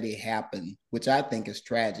already happened, which I think is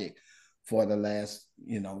tragic, for the last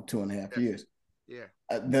 2.5 years.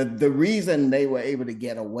 The reason they were able to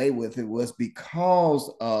get away with it was because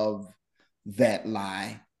of that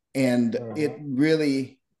lie, and it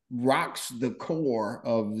really rocks the core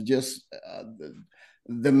of just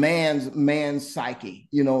the man's psyche.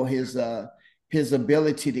 His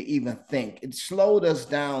ability to even think. It slowed us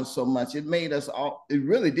down so much. It made us all. It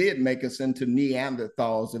really did make us into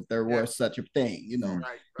Neanderthals, if there was such a thing.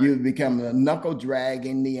 You become a knuckle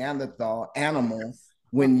dragging Neanderthal animal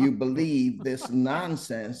when you believe this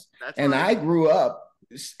nonsense. I grew up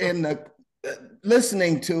in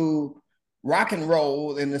listening to rock and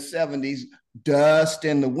roll in the 70s. Dust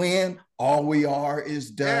in the wind. All we are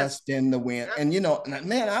is dust in the wind. And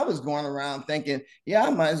man, I was going around thinking, I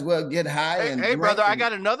might as well get high. Hey, brother, I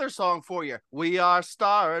got another song for you. We are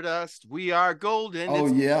stardust. We are golden. Oh,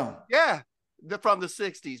 from the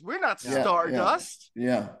 60s. We're not stardust.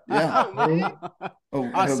 Yeah.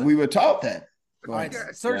 We were taught that. All right,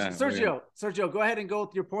 Sergio, go ahead and go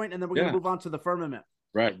with your point, and then we're going to move on to the firmament.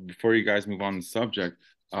 Right. Before you guys move on the subject,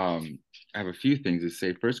 I have a few things to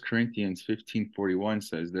say. 1 Corinthians 15:41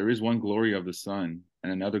 says, there is one glory of the sun,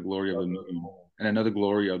 and another glory of the moon, and another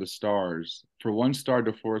glory of the stars. For one star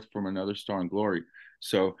differeth from another star in glory.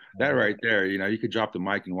 So that right there, you could drop the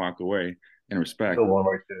mic and walk away in respect.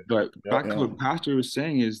 But back to what Pastor was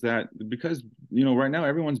saying is that because, right now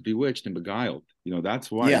everyone's bewitched and beguiled. That's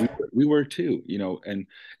why we were too, and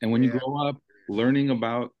when you grow up learning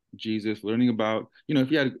about Jesus, learning about, you know,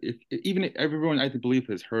 if even everyone I believe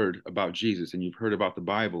has heard about Jesus and you've heard about the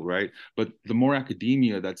Bible, right? But the more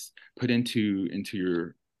academia that's put into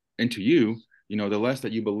you, you know, the less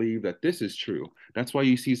that you believe that this is true. That's why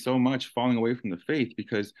you see so much falling away from the faith,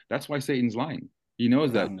 because that's why Satan's lying. He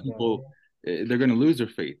knows that people, they're going to lose their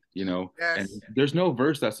faith, you know. Yes. And there's no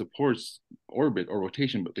verse that supports orbit or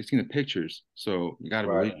rotation, but they've seen the pictures, so you got to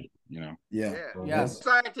believe it, you know. Yes.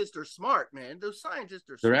 Scientists are smart, man. Those scientists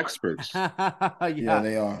are smart. They're experts. Yeah,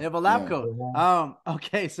 they are. They have a lab coat.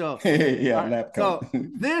 Okay, so lab coat. So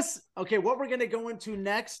this, okay, what we're gonna go into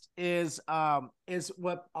next is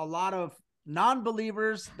what a lot of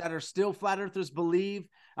non-believers that are still flat earthers believe.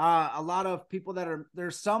 A lot of people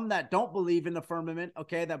there's some that don't believe in the firmament,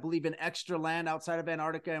 okay, that believe in extra land outside of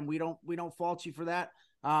Antarctica, and we don't fault you for that.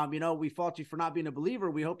 You know, we fault you for not being a believer.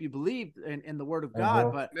 We hope you believe in the word of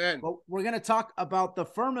God, but we're going to talk about the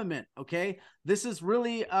firmament. Okay. This is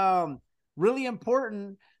really, really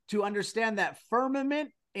important to understand that firmament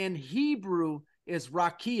in Hebrew is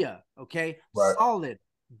rakia. Okay. Solid,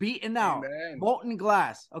 beaten out, molten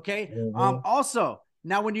glass. Okay. Also,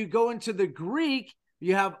 now when you go into the Greek,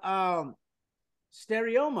 you have,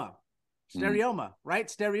 stereoma, right?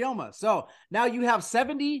 Stereoma. So now you have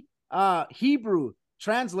 70, Hebrew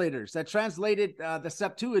translators that translated the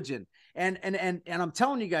Septuagint, and I'm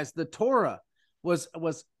telling you guys, the Torah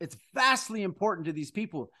it's vastly important to these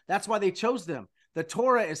people. That's why they chose them. The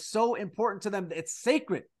Torah is so important to them. It's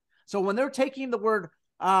sacred. So when they're taking the word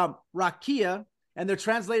rakia and they're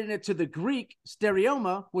translating it to the Greek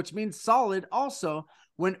stereoma, which means solid, also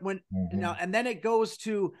when you know, and then it goes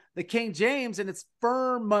to the King James and it's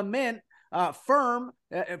firmament. Firm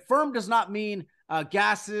does not mean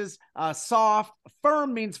gases, soft.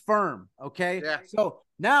 Firm means firm. Okay. Yeah. So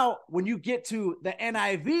now when you get to the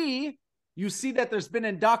NIV, you see that there's been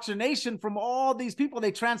indoctrination from all these people.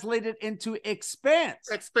 They translate it into expanse.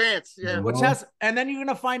 Expanse. Yeah. Which and then you're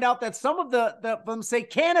going to find out that some of them say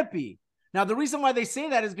canopy. Now, the reason why they say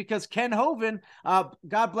that is because Ken Hovind,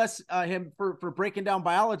 God bless him for breaking down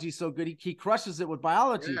biology so good. He crushes it with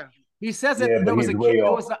biology. Yeah. He says that there was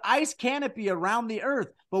an ice canopy around the earth,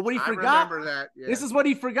 but what he forgot, this is what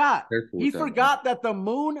he forgot. He forgot that the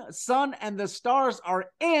moon, sun, and the stars are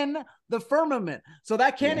in the firmament. So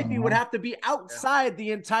that canopy would have to be outside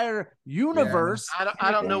the entire universe.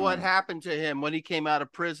 I don't know what happened to him when he came out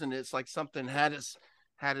of prison. It's like something had his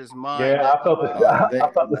mind. Yeah, I felt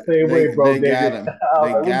the same way, bro. They got him.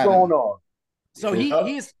 What's going on? So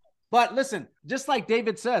he's. But listen, just like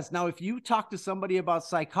David says, now if you talk to somebody about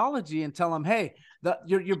psychology and tell them, hey,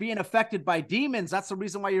 you're being affected by demons, that's the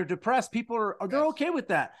reason why you're depressed. People they're okay with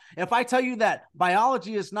that. If I tell you that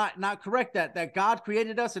biology is not correct, that God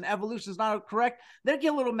created us and evolution is not correct, they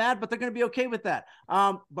get a little mad, but they're going to be okay with that.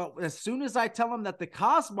 But as soon as I tell them that the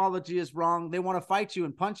cosmology is wrong, they want to fight you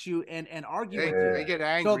and punch you and argue with you. They get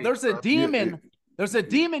angry. So there's a demon. There's a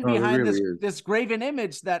demon behind this graven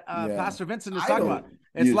image that Pastor Vincent is talking about.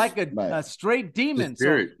 It's like a straight demon.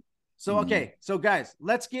 So okay, so guys,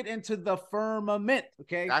 let's get into the firmament.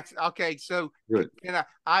 Okay, that's okay. So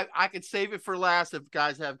I could save it for last if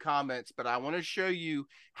guys have comments, but I want to show you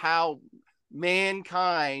how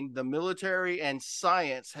mankind, the military and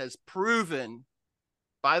science, has proven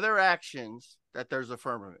by their actions that there's a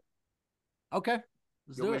firmament. Okay,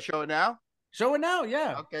 you want me to show it now? Show it now,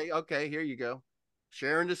 yeah. Okay, here you go.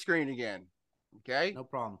 Sharing the screen again. Okay, no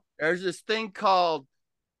problem. There's this thing called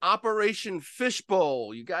Operation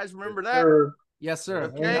Fishbowl. You guys remember that? Yes, sir.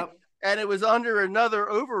 Okay. Yep. And it was under another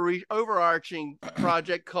overarching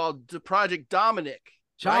project called Project Dominic.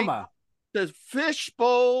 Chama. Right? The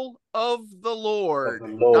Fishbowl of the Lord.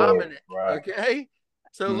 Dominic. Right. Okay.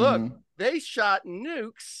 So look, they shot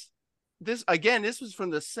nukes. This was from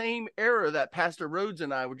the same era that Pastor Rhodes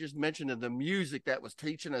and I were just mentioning, the music that was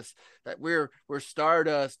teaching us that we're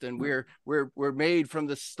stardust and we're made from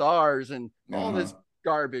the stars and all this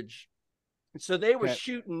garbage. And so they were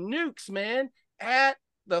shooting nukes, man, at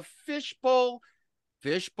the fishbowl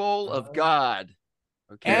of God.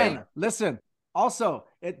 Okay. And listen, also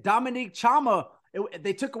Dominique Chama,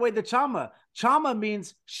 they took away the Chama. Chama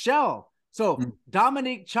means shell. So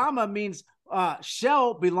Dominique Chama means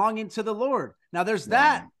shell belonging to the Lord. Now there's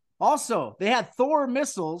that. Also, they had Thor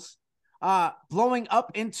missiles blowing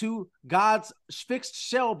up into God's fixed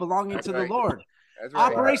shell belonging to the Lord. Right.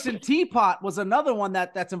 Operation Teapot was another one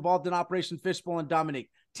that's involved in Operation Fishbowl and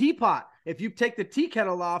Dominique. Teapot, if you take the tea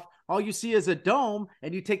kettle off, all you see is a dome,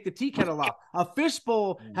 and you take the tea kettle off. A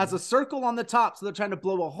fishbowl has a circle on the top, so they're trying to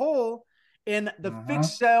blow a hole in the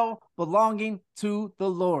fixed cell belonging to the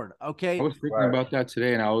Lord. Okay. I was thinking about that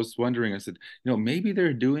today, and I was wondering, I said, maybe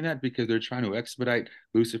they're doing that because they're trying to expedite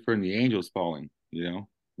Lucifer and the angels falling,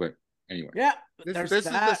 but anyway. Yeah. This is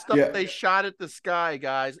the stuff they shot at the sky,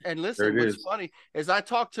 guys. And listen, what's funny is I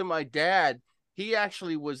talked to my dad. He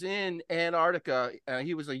actually was in Antarctica.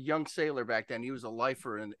 He was a young sailor back then. He was a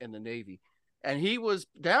lifer in the Navy. And he was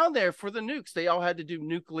down there for the nukes. They all had to do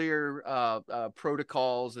nuclear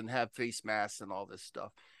protocols and have face masks and all this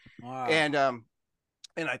stuff. Wow. And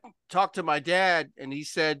I talked to my dad, and he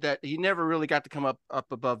said that he never really got to come up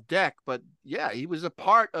above deck. But yeah, he was a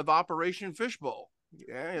part of Operation Fishbowl.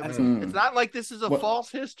 Yeah, it's not like this is a false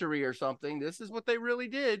history or something. This is what they really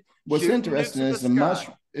did. What's interesting is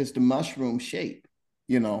the mushroom shape.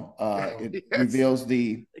 It reveals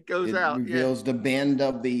reveals the bend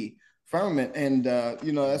of the firmament, and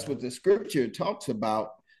that's what the scripture talks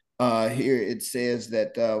about. Here it says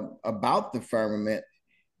that about the firmament,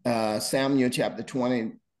 Samuel chapter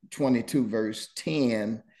 22 verse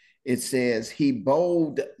 10. It says he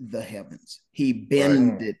bowed the heavens. He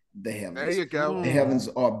bended the heavens. There you go. The heavens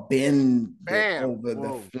are bended over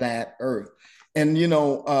the flat earth. And,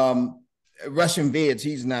 Russian Vids,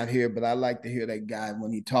 he's not here, but I like to hear that guy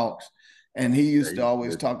when he talks. And he used to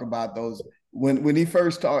always talk about those, when he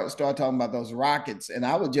first started talking about those rockets, and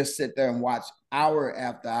I would just sit there and watch hour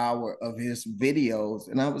after hour of his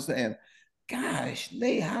videos. And I was saying, gosh,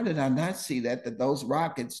 how did I not see that those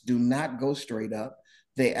rockets do not go straight up?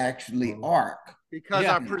 They actually arc. Because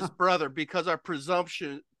our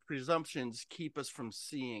presumptions keep us from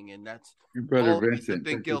seeing, and that's your brother Vincent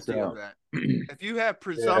been guilty of that. If you have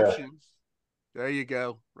presumptions, there you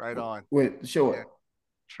go, right on. Wait, show it.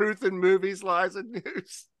 Truth in movies, lies in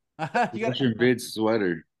news. You got your vid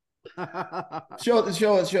sweater. Show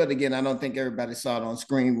it again. I don't think everybody saw it on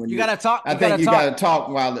screen. When you gotta talk. I think you gotta talk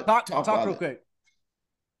while it talk real quick.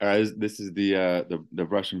 All right, this is the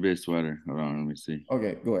Russian vid sweater. Hold on, let me see.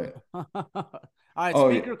 Okay, go ahead. All right,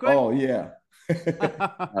 speak real quick. Oh yeah.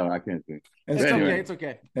 Oh, I can't think. It's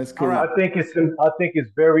okay. That's cool. Right. I think it's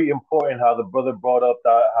very important how the brother brought up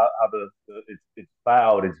how it's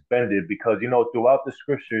bowed, it's bended, because throughout the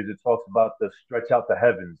scriptures it talks about the stretch out the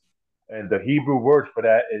heavens, and the Hebrew word for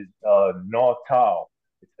that is nawtaw.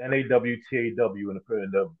 It's Nawtaw,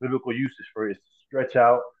 and the biblical usage for it is to stretch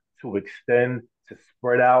out, to extend, to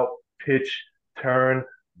spread out, pitch, turn,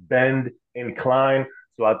 bend, incline.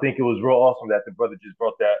 So I think it was real awesome that the brother just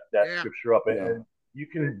brought that scripture up, and you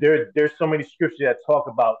can there's so many scriptures that talk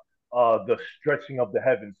about the stretching of the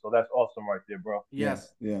heavens. So that's awesome right there, bro.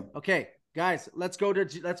 Yes. Yeah. Okay, guys, let's go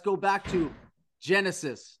back to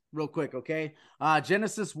Genesis real quick. Okay,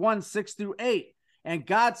 Genesis 1:6-8, and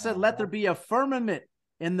God said, "Let there be a firmament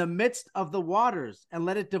in the midst of the waters, and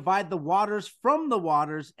let it divide the waters from the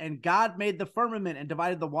waters. And God made the firmament and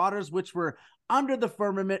divided the waters which were under the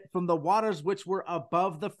firmament from the waters which were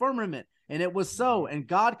above the firmament. And it was so. And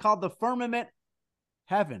God called the firmament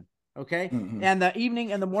heaven." Okay. Mm-hmm. And the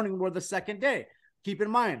evening and the morning were the second day. Keep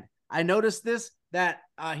in mind, I noticed this, that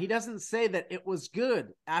he doesn't say that it was good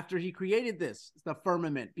after he created this, the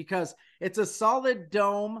firmament, because it's a solid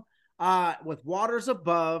dome with waters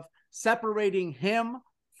above separating him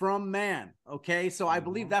from man. Okay, so I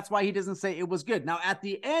believe that's why he doesn't say it was good. Now, at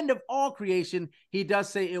the end of all creation, he does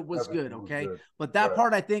say it was good. Okay, but that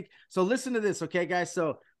part, I think, so listen to this. Okay, guys,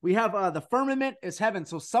 so we have the firmament is heaven.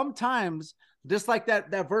 So sometimes, just like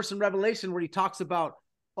that verse in Revelation where he talks about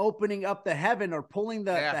opening up the heaven or pulling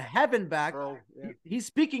the heaven back, he's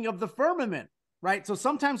speaking of the firmament, right? So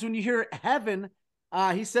sometimes when you hear heaven,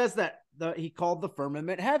 he says that he called the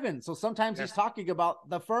firmament heaven. So sometimes he's talking about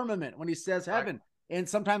the firmament when he says heaven. And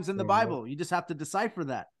sometimes in the Bible, you just have to decipher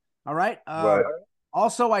that. All right.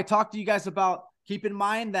 Also, I talked to you guys about, keep in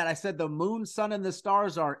mind that I said the moon, sun, and the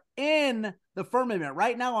stars are in the firmament.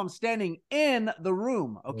 Right now, I'm standing in the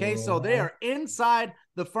room. Okay. So they are inside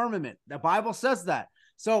the firmament. The Bible says that.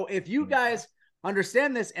 So if you guys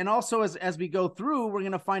understand this, and also as we go through, we're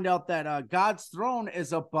going to find out that God's throne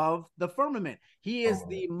is above the firmament. He is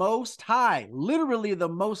the most high, literally the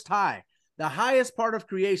most high, the highest part of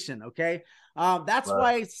creation. Okay. That's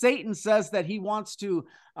why Satan says that he wants to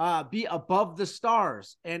be above the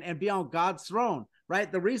stars and be on God's throne,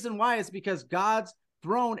 right? The reason why is because God's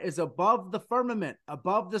throne is above the firmament,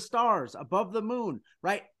 above the stars, above the moon,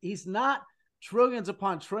 right? He's not trillions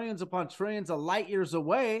upon trillions upon trillions of light years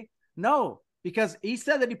away. No, because he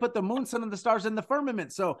said that he put the moon, sun, and the stars in the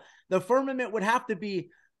firmament. So the firmament would have to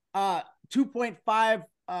be 2.5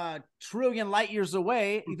 trillion light years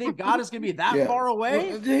away. You think God is going to be that far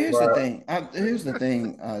away? Well, here's the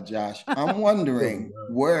thing, Josh. I'm wondering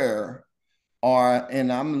where are,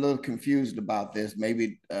 and I'm a little confused about this.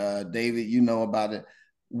 Maybe David, you know about it.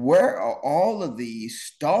 Where are all of these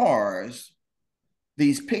stars,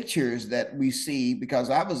 these pictures that we see? Because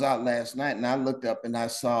I was out last night and I looked up and I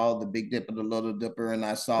saw the Big Dipper, the Little Dipper, and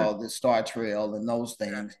I saw the Star Trail and those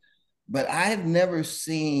things. But I've never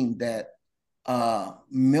seen that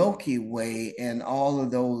Milky Way and all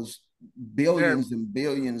of those billions and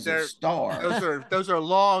billions of stars. Those are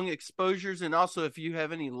long exposures, and also if you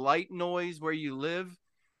have any light noise where you live,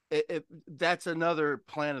 that's another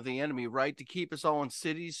plan of the enemy, right? To keep us all in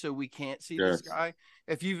cities so we can't see the sky.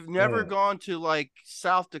 If you've never gone to like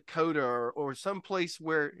South Dakota or some place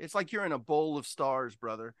where it's like you're in a bowl of stars,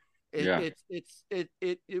 brother, it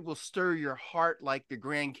will stir your heart like the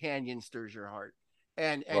Grand Canyon stirs your heart,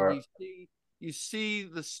 and you see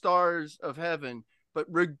the stars of heaven. But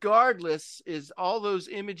regardless, is all those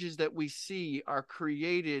images that we see are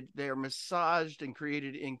created, they are massaged and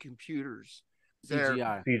created in computers.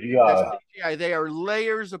 CGI. They are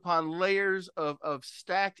layers upon layers of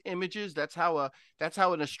stacked images. That's how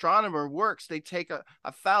an astronomer works. They take a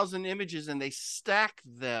 1,000 images and they stack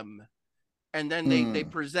them, and then they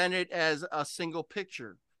present it as a single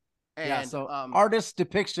picture. And, so artist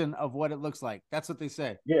depiction of what it looks like. That's what they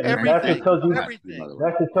say. Yeah, that just tells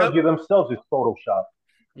you themselves it's Photoshop.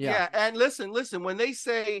 Yeah, and listen, when they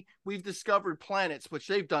say we've discovered planets, which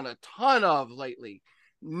they've done a ton of lately,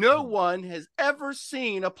 no one has ever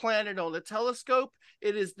seen a planet on a telescope.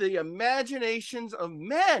 It is the imaginations of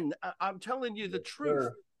men. I'm telling you the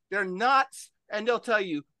truth. They're not, and they'll tell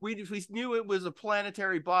you, we knew it was a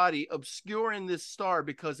planetary body obscuring this star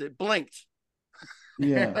because it blinked.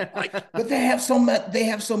 Yeah, but they have so much. They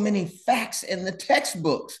have so many facts in the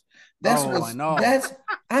textbooks. I know.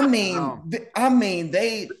 I mean,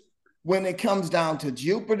 they, when it comes down to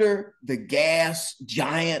Jupiter, the gas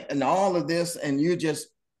giant, and all of this, and you're just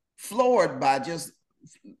floored by just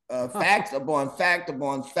fact upon fact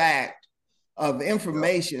upon fact of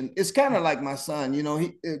information. It's kind of like my son. He's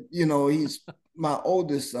my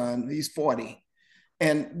oldest son. He's 40,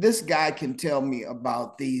 and this guy can tell me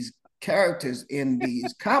about these characters in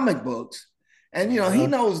these comic books, and he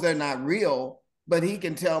knows they're not real, but he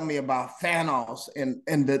can tell me about Thanos and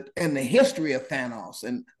the history of Thanos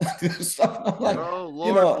and stuff like,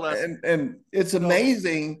 and it's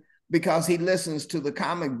amazing because he listens to the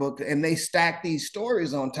comic book and they stack these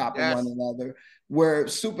stories on top of one another, where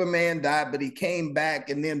Superman died but he came back,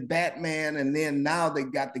 and then Batman, and then now they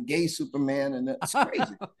got the gay Superman, and it's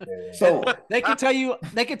crazy. So they can tell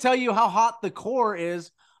you how hot the core is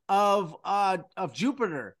of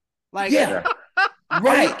Jupiter. Like,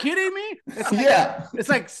 are you kidding me? It's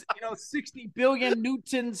like 60 billion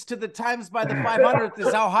newtons to the times by the 500th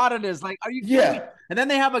is how hot it is. Like, are you kidding me? And then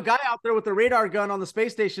they have a guy out there with a radar gun on the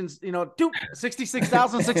space stations,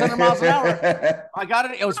 66,600 miles an hour. I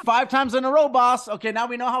got it. It was 5 times in a row, boss. Okay, now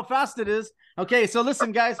we know how fast it is. Okay, so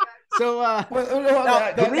listen, guys. So I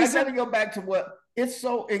got to go back to what it's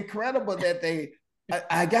so incredible that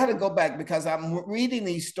I got to go back, because I'm reading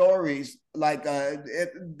these stories like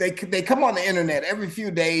they come on the internet every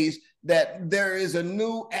few days that there is a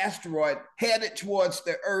new asteroid headed towards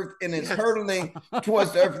the Earth, and it's hurtling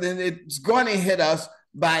towards the Earth, and it's going to hit us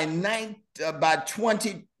by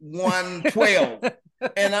 2112.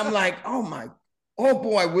 And I'm like, oh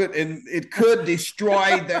boy, and it could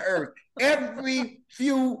destroy the Earth. Every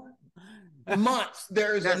few months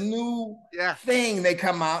there's a new thing they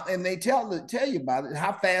come out and they tell you about it,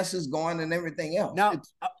 how fast it's going and everything else. Now,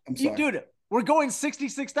 dude, we're going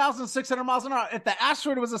 66,600 miles an hour. If the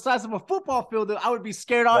asteroid was the size of a football field, I would be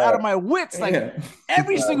scared out of my wits. Like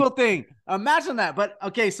every single thing. Imagine that. But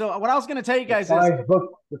okay, so what I was going to tell you guys the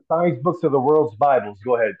science books are the world's Bibles.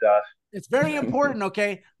 Go ahead, Josh. It's very important,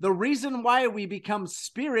 okay? The reason why we become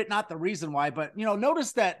spirit, not the reason why, but,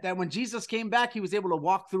 notice that when Jesus came back, he was able to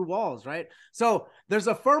walk through walls, right? So there's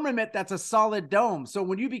a firmament that's a solid dome. So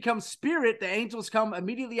when you become spirit, the angels come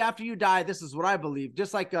immediately after you die. This is what I believe,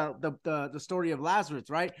 just like the story of Lazarus,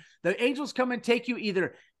 right? The angels come and take you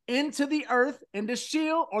either into the earth, into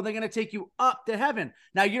Sheol, or they're going to take you up to heaven.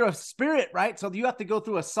 Now you're a spirit, right? So you have to go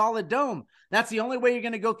through a solid dome. That's the only way you're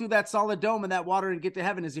going to go through that solid dome and that water and get to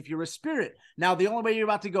heaven is if you're a spirit. Now, the only way you're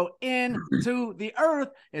about to go into the earth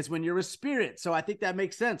is when you're a spirit. So I think that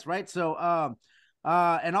makes sense, right? So,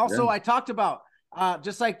 and also I talked about,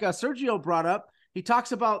 just like Sergio brought up, he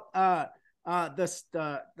talks about the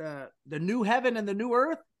new heaven and the new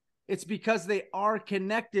earth. It's because they are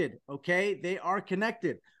connected. Okay. They are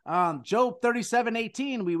connected. Job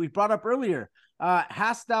 37:18, we brought up earlier.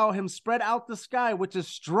 Hast thou him spread out the sky, which is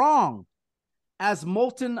strong as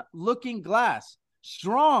molten looking glass.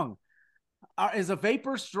 Strong. Is a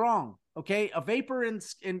vapor strong? Okay, a vapor and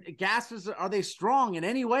gases, are they strong in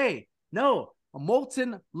any way? No, a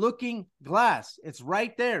molten looking glass. It's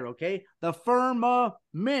right there. Okay, the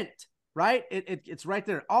firmament, right? It's right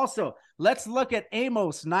there. Also, let's look at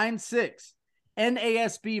Amos 9:6.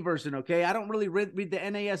 NASB version, okay? I don't really read the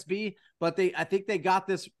NASB, but I think they got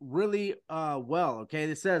this really well, okay?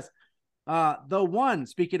 It says, the one,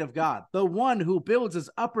 speaking of God, the one who builds his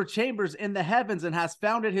upper chambers in the heavens and has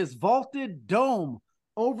founded his vaulted dome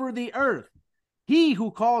over the earth. He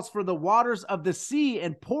who calls for the waters of the sea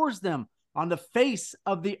and pours them on the face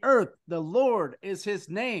of the earth. The Lord is his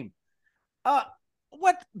name.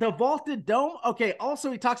 What? The vaulted dome? Okay,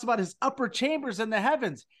 also he talks about his upper chambers in the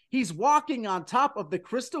heavens. He's walking on top of the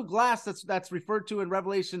crystal glass that's referred to in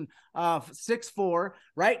Revelation 6:4,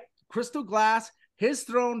 right? Crystal glass. His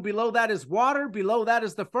throne, below that is water, below that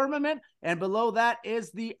is the firmament, and below that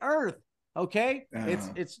is the earth. Okay?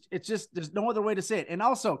 It's just, there's no other way to say it. And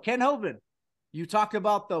also, Ken Hovind, you talk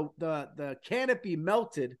about the canopy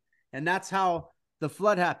melted, and that's how the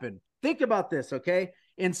flood happened. Think about this, okay?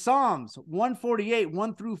 In Psalms 148,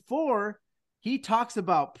 1-4, he talks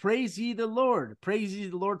about praise ye the Lord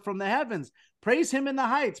from the heavens, praise him in the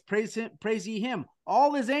heights, praise ye him,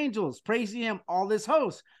 all his angels, praise ye him, all his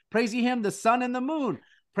hosts, praise ye him, the sun and the moon,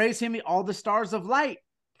 praise him, all the stars of light,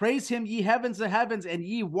 praise him, ye heavens of heavens, and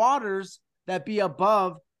ye waters that be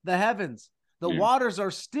above the heavens. The waters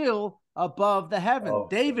are still above the heaven.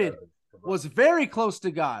 David was very close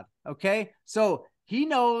to God, okay? So he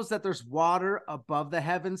knows that there's water above the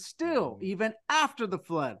heavens still, even after the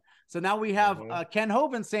flood. So now we have Ken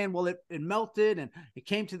Hovind saying, well, it melted and it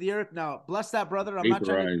came to the earth. Now, bless that brother. I'm not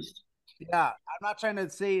trying to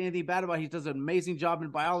say anything bad about it. He does an amazing job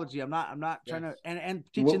in biology. I'm not trying to, and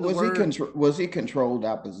teaching the word. Was he controlled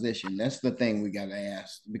opposition? That's the thing we got to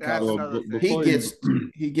ask, because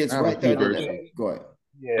he gets right there. Go ahead.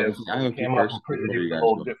 Yeah, I have a few verses before you guys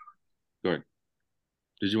go ahead.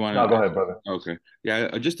 Did you want to? No, go ahead, brother. Okay.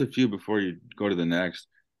 Yeah, just a few before you go to the next.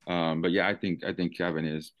 But yeah, I think Kevin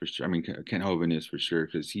is for sure. I mean, Ken Hovind is for sure,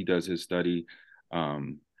 because he does his study,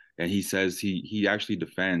 and he says he actually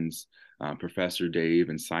defends Professor Dave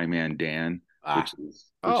and Simon Dan,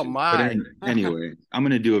 anyway, I'm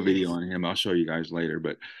gonna do a video on him. I'll show you guys later.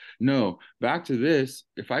 But no, back to this.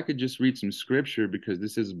 If I could just read some scripture, because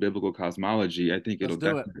this is biblical cosmology, I think it'll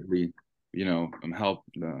definitely, help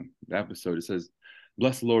the episode. It says,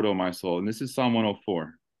 "Bless the Lord, O my soul," and this is Psalm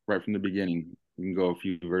 104, right from the beginning. We can go a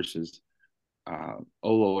few verses. O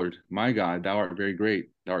Lord, my God, thou art very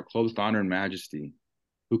great. Thou art clothed with honor and majesty,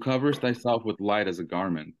 who coverest thyself with light as a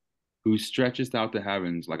garment, who stretchest out the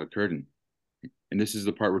heavens like a curtain. And this is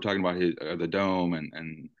the part we're talking about, the dome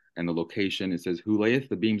and the location. It says, who layeth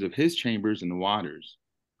the beams of his chambers in the waters,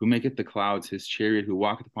 who maketh the clouds his chariot, who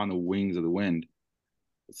walketh upon the wings of the wind.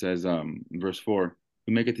 It says, in verse 4,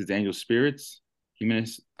 who maketh his angels spirits, he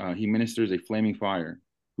ministers a flaming fire,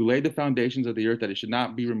 who laid the foundations of the earth that it should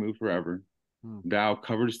not be removed forever. Thou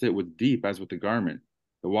coveredst it with deep as with a garment.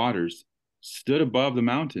 The waters stood above the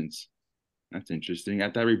mountains. That's interesting.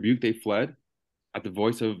 At thy rebuke they fled. At the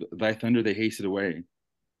voice of thy thunder they hasted away.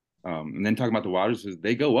 And then talking about the waters,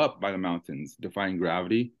 they go up by the mountains, defying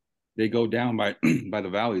gravity. They go down by by the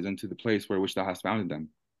valleys into the place where which thou hast founded them.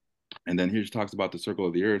 And then here it talks about the circle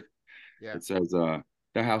of the earth. Yeah. It says, thou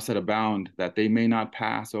hast set a bound that they may not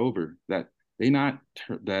pass over, that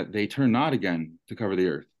they turn not again to cover the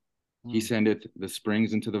earth. He sendeth the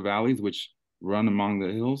springs into the valleys which run among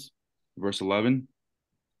the hills. Verse 11.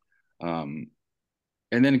 And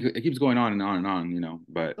then it keeps going on and on and on,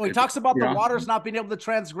 but he talks about the waters not being able to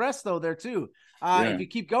transgress though there too. If you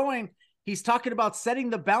keep going, he's talking about setting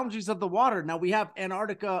the boundaries of the water. Now we have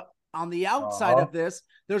Antarctica on the outside of this.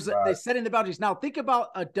 They're setting the boundaries. Now think about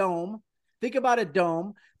a dome. Think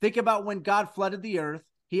about when God flooded the earth.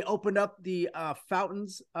 He opened up the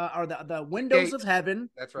fountains or the windows of heaven.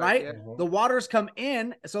 That's right. Yeah. The waters come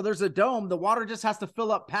in. So there's a dome. The water just has to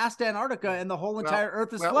fill up past Antarctica and the whole entire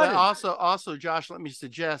earth is flooded. Also, Josh, let me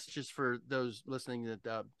suggest, just for those listening,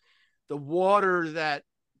 that the water that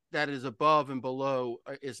is above and below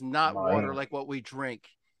is not water like what we drink.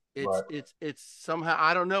 It's somehow,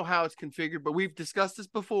 I don't know how it's configured, but we've discussed this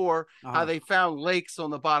before, how they found lakes on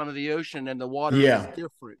the bottom of the ocean and the water is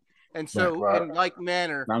different. And so in like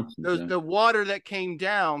manner, the water that came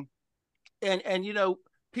down and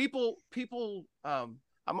people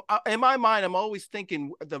in my mind, I'm always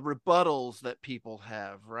thinking the rebuttals that people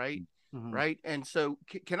have, right? Mm-hmm. Right. And so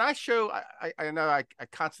can I show, I know I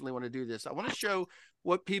constantly want to do this. I want to show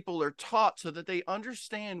what people are taught so that they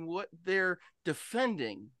understand what they're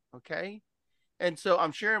defending. Okay. And so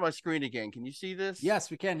I'm sharing my screen again. Can you see this?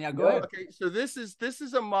 Yes, we can. Yeah, go ahead. Okay, so this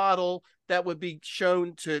is a model that would be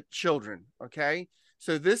shown to children. Okay,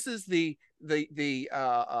 so this is the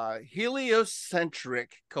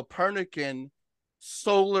heliocentric Copernican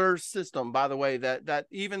solar system. By the way, that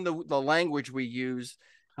even the language we use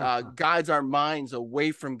guides our minds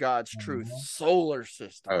away from God's truth. Solar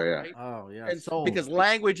system. Oh yeah. Right? Oh yeah. And because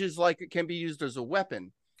language is like, it can be used as a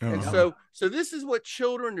weapon. And so this is what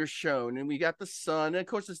children are shown, and we got the sun. And of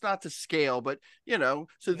course, it's not to scale, but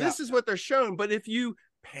so this is what they're shown. But if you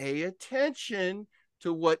pay attention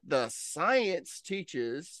to what the science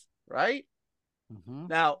teaches, right?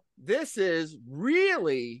 Now, this is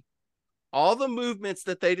really all the movements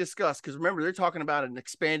that they discuss, because remember, they're talking about an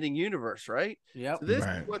expanding universe, right? Yep. So this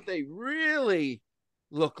is what they really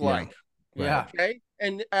look like. Yeah. Okay.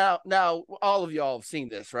 And now all of y'all have seen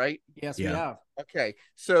this, right? Yes, we have. Okay.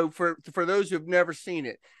 So for those who've never seen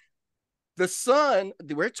it, the sun,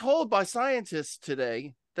 we're told by scientists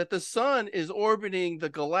today that the sun is orbiting the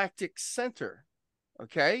galactic center.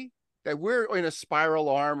 Okay. That we're in a spiral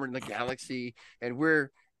arm in the galaxy, and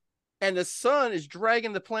the sun is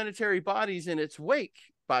dragging the planetary bodies in its wake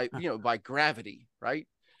by gravity, right?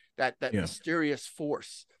 That mysterious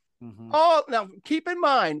force. Now keep in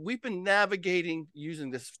mind, we've been navigating using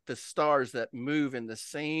the stars that move in the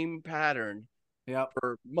same pattern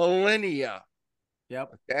for millennia.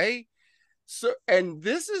 Okay. So, and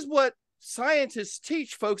this is what scientists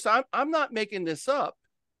teach, folks. I'm not making this up.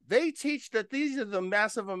 They teach that these are the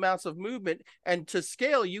massive amounts of movement, and to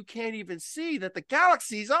scale, you can't even see that the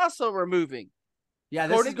galaxies also are moving. Yeah,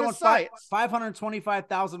 this is going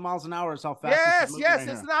 525,000 miles an hour is how fast. Yes,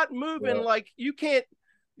 it's not moving like you can't.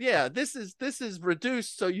 Yeah, this is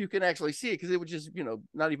reduced so you can actually see it, because it would just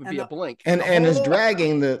not even be a blink. And it's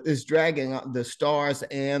dragging the stars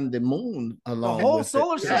and the moon along. The whole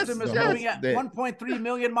solar system is moving at 1.3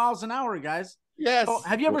 million miles an hour, guys. Yes. So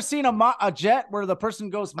have you ever seen a jet where the person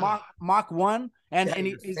goes Mach 1 and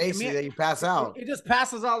he pass out? He just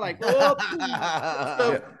passes out like. So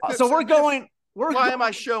we're going. Why am I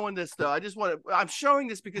showing this though? I'm showing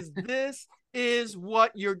this because this is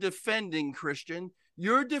what you're defending, Christian.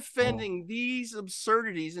 You're defending these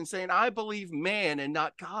absurdities and saying, I believe man and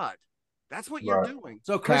not God. That's what you're doing.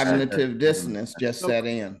 So cognitive dissonance just set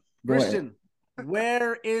in. Christian,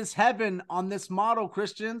 where is heaven on this model,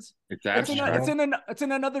 Christians? It's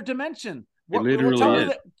in another dimension. It literally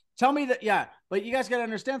is. Tell me that, yeah, but you guys got to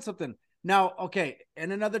understand something. Now, okay,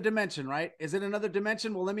 in another dimension, right? Is it another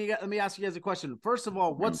dimension? Well, let me ask you guys a question. First of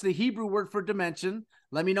all, what's the Hebrew word for dimension?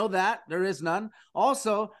 Let me know that. There is none.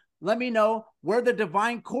 Also, let me know where the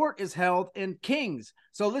divine court is held in Kings.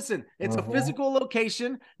 So listen, it's a physical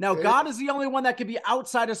location. Now, God is the only one that can be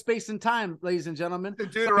outside of space and time, ladies and gentlemen.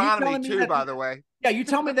 Deuteronomy too, by the way. Yeah, you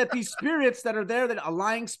tell me that these spirits that are there, that a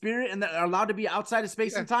lying spirit and that are allowed to be outside of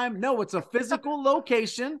space and time. No, it's a physical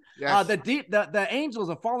location. Yes. The angels,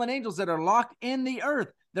 the fallen angels that are locked in the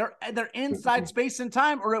earth. They're inside space and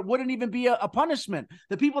time, or it wouldn't even be a punishment.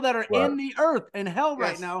 The people that are in the earth and hell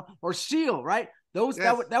right now, or Sheol, right?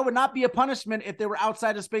 That would not be a punishment if they were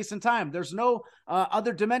outside of space and time. There's no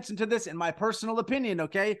other dimension to this, in my personal opinion.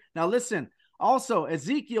 Okay, now listen. Also,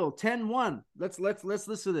 Ezekiel 10:1. Let's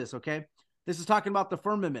listen to this. Okay, this is talking about the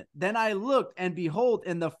firmament. Then I looked, and behold,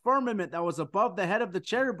 in the firmament that was above the head of the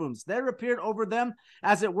cherubims, there appeared over them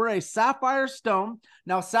as it were a sapphire stone.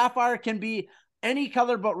 Now, sapphire can be any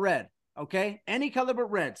color but red. Okay, any color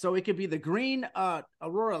but red. So it could be the green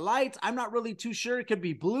aurora lights. I'm not really too sure. It could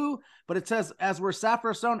be blue, but it says as were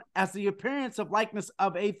sapphire stone, as the appearance of likeness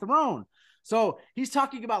of a throne. So he's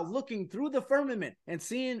talking about looking through the firmament and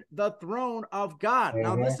seeing the throne of God.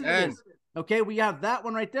 Now listen to this. Okay, we have that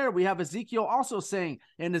one right there. We have Ezekiel also saying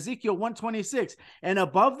in Ezekiel 1:26, and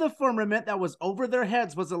above the firmament that was over their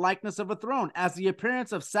heads was the likeness of a throne, as the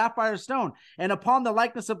appearance of sapphire stone. And upon the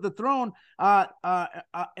likeness of the throne,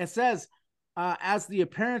 it says, as the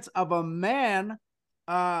appearance of a man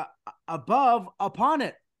above upon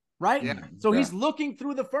it. Right? Yeah, so he's looking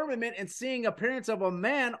through the firmament and seeing appearance of a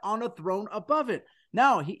man on a throne above it.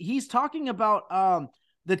 Now, he's talking about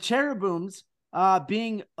the cherubims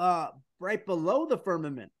being right below the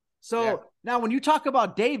firmament. So now when you talk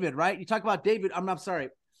about David, right? You talk about David. I'm sorry.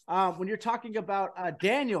 When you're talking about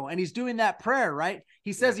Daniel and he's doing that prayer, right?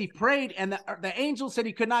 He says he prayed and the angel said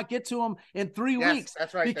he could not get to him in 3 weeks.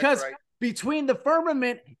 That's right. Because between the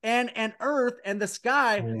firmament and earth and the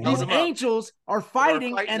sky, these angels are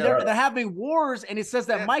fighting and they're having wars. And it says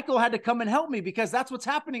that Michael had to come and help me because that's what's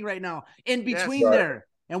happening right now in between there.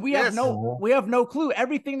 and we have no clue.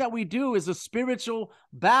 Everything that we do is a spiritual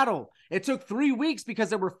battle. It took 3 weeks because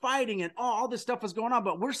they were fighting and all this stuff was going on,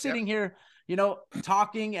 but we're sitting here, you know,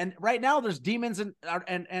 talking, and right now there's demons and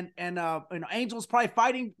angels probably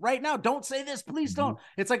fighting right now. Don't say this, please don't.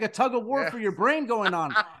 It's like a tug of war for your brain going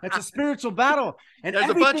on. It's a spiritual battle, and there's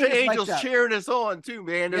a bunch of angels cheering us on too,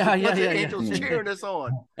 man. There's a bunch of angels cheering us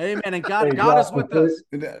on. Amen. And God is with us.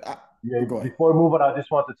 Before we move on, I just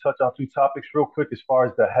want to touch on 2 topics real quick as far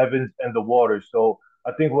as the heavens and the waters. So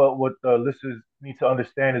I think what the listeners need to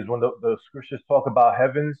understand is when the scriptures talk about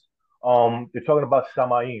heavens, they're talking about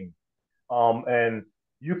Samaim. And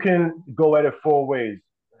you can go at it 4 ways.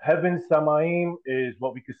 Heaven, Samaim, is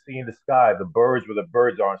what we can see in the sky, the birds, where the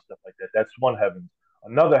birds are and stuff like that. That's one heavens.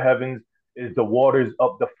 Another heavens is the waters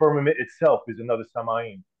of the firmament itself, is another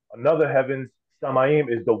Samaim. Another heavens, Samaim,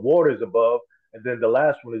 is the waters above. And then the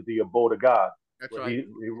last one is the abode of God. That's where right.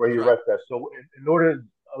 Where you rest at. So in order,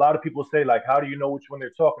 a lot of people say, like, how do you know which one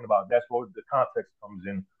they're talking about? That's where the context comes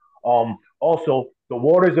in. Also, the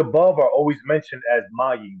waters above are always mentioned as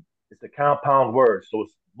Mayim. It's a compound word, so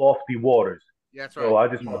it's lofty waters. Yeah, that's right. So I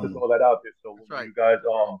just want to throw that out there. So you guys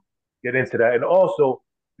get into that. And also,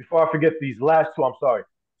 before I forget these last 2, I'm sorry.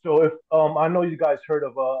 So if I know you guys heard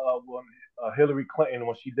of when Hillary Clinton,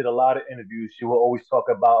 when she did a lot of interviews, she will always talk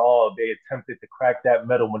about, they attempted to crack that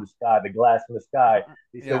metal in the sky, the glass in the sky.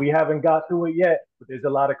 They said, we haven't got through it yet, but there's a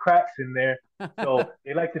lot of cracks in there. So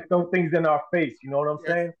they like to throw things in our face. You know what I'm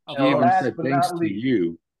saying? She even said, thanks to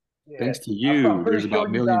you. Thanks to you, there's about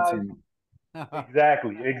millions.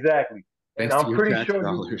 Exactly. Thanks to your tax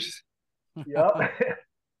dollars.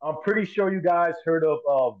 I'm pretty sure you guys heard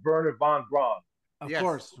of Wernher von Braun. Of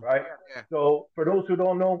course. Right? Yeah. So for those who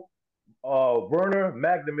don't know, Wernher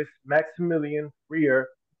Maximilian Freer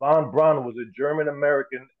von Braun was a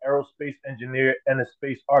German-American aerospace engineer and a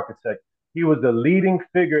space architect. He was the leading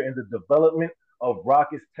figure in the development of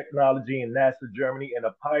rockets technology in NASA Germany and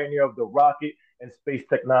a pioneer of the rocket and space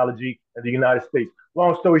technology in the United States.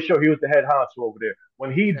 Long story short, he was the head honcho over there.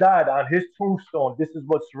 When he died, on his tombstone, this is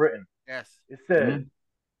what's written. Yes. It says,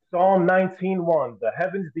 Psalm 19:1, the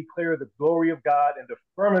heavens declare the glory of God, and the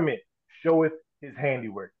firmament showeth his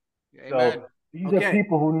handiwork. Amen. So these are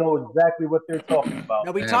people who know exactly what they're talking about.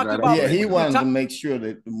 Now we talked about he wanted to make sure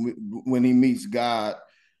that when he meets God,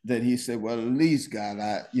 that he said, well, at least God,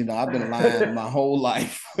 I've been lying my whole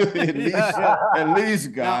life. at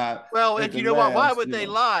least God. Well, and you know what? Why would they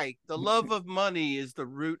lie? The love of money is the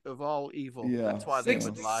root of all evil. Yeah. That's why they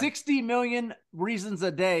would lie. 60 million reasons a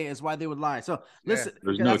day is why they would lie. So listen,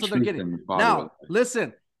 There's that's no what they're getting. Now,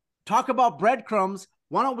 listen, talk about breadcrumbs.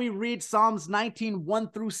 Why don't we read Psalms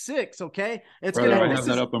 19:1-6? Okay, it's gonna.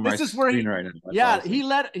 This is where he. Right now.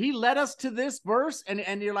 Awesome. he led us to this verse,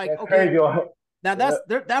 and you're like, that's okay. Crazy. Now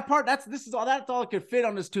that part. That's all that could fit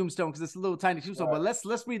on this tombstone because it's a little tiny tombstone. But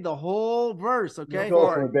let's read the whole verse, okay?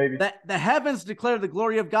 The heavens declare the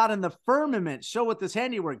glory of God, and the firmament showeth his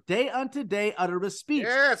handiwork. Day unto day uttereth speech,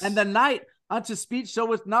 and the night unto speech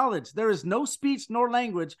showeth knowledge. There is no speech nor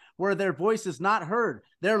language where their voice is not heard.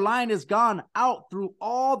 Their line is gone out through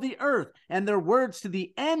all the earth, and their words to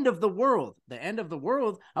the end of the world. The end of the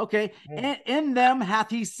world, okay. And in them hath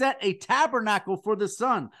he set a tabernacle for the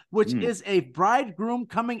sun, which is a bridegroom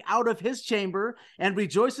coming out of his chamber, and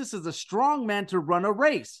rejoices as a strong man to run a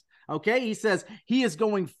race. Okay, he says he is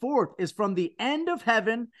going forth is from the end of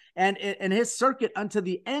heaven and his circuit unto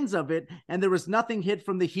the ends of it, and there is nothing hid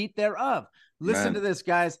from the heat thereof. Listen to this,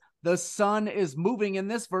 guys. The sun is moving in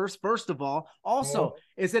this verse, first of all. Also,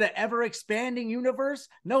 is it an ever-expanding universe?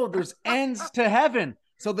 No, there's ends to heaven.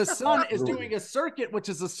 So the sun is doing a circuit, which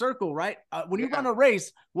is a circle, right? When you run a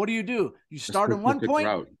race, what do? You start in one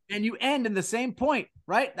point and you end in the same point,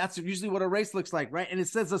 right? That's usually what a race looks like, right? And it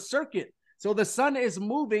says a circuit. So the sun is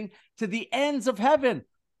moving to the ends of heaven.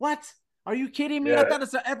 What? Are you kidding me? I thought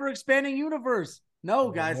it's an ever-expanding universe.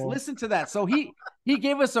 No, guys, listen to that. So he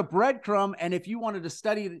gave us a breadcrumb, and if you wanted to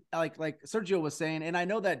study, like Sergio was saying, and I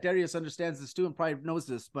know that Darius understands this too and probably knows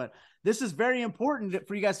this, but this is very important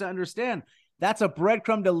for you guys to understand. That's a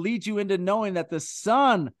breadcrumb to lead you into knowing that the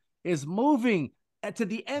sun is moving to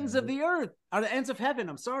the ends of the earth, or the ends of heaven.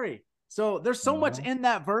 I'm sorry. So there's so much in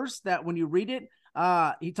that verse that when you read it,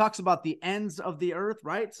 he talks about the ends of the earth,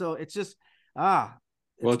 right? So it's just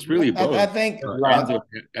well, it's really both. I think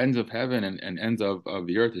ends of heaven and ends of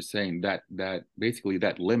the earth is saying that basically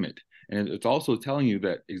that limit, and it's also telling you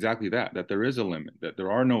that exactly that there is a limit, that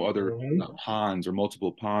there are no other ponds or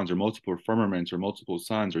multiple firmaments or multiple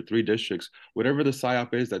suns or 3 districts, whatever the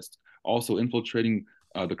psyop is that's also infiltrating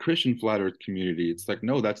the Christian flat earth community. It's like,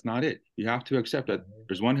 no, that's not it. You have to accept that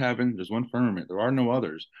there's one heaven, there's one firmament, there are no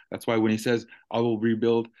others. That's why when he says, I will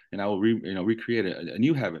rebuild and I will recreate a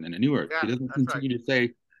new heaven and a new earth, he doesn't continue to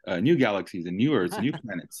say new galaxies and new earths and new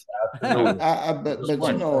planets.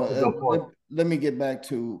 Let me get back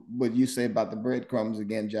to what you say about the breadcrumbs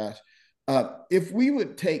again, Josh. If we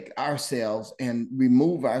would take ourselves and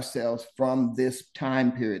remove ourselves from this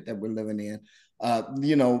time period that we're living in,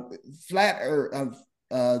 flat earth,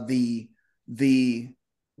 the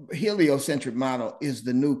heliocentric model is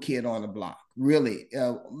the new kid on the block, really,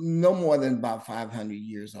 no more than about 500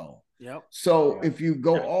 years old. Yep. So if you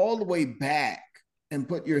go all the way back and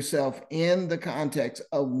put yourself in the context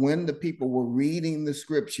of when the people were reading the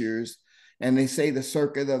scriptures, and they say the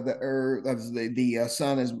circuit of the earth, of the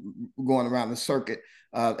sun is going around the circuit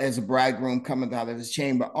as a bridegroom coming out of his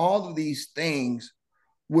chamber. All of these things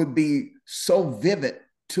would be so vivid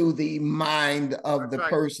to the mind of the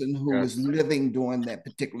person who was living during that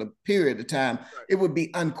particular period of time. It would be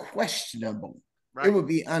unquestionable. It would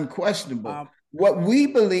be unquestionable. What we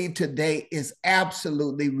believe today is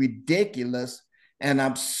absolutely ridiculous and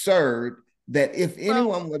absurd, that if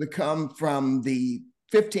anyone were to come from the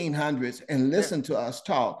 1500s and listen to us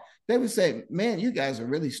talk, they would say, man, you guys are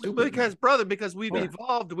really stupid. Because we've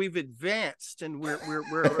evolved, we've advanced, and we're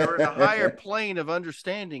in a higher plane of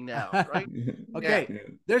understanding now, right? Okay.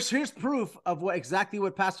 Here's proof of exactly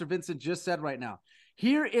what Pastor Vincent just said right now.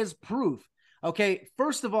 Here is proof. Okay,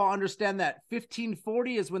 first of all, understand that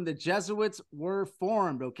 1540 is when the Jesuits were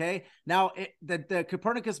formed, okay? Now, the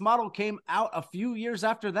Copernicus model came out a few years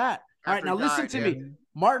after that. All right, now listen to me.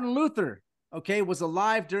 Martin Luther, okay, was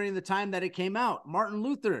alive during the time that it came out. Martin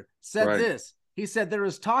Luther said this. He said, there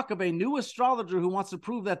is talk of a new astrologer who wants to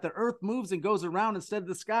prove that the earth moves and goes around instead of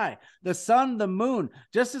the sky, the sun, the moon,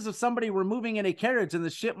 just as if somebody were moving in a carriage and the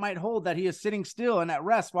ship might hold that he is sitting still and at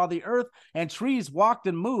rest while the earth and trees walked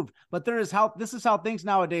and moved. But this is how things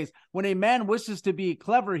nowadays, when a man wishes to be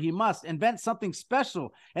clever, he must invent something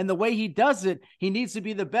special. And the way he does it, he needs to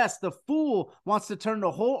be the best. The fool wants to turn the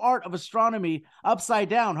whole art of astronomy upside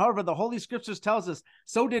down. However, the Holy Scriptures tells us,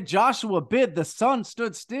 so did Joshua bid, the sun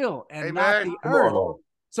stood still and not the earth.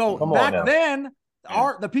 So back then,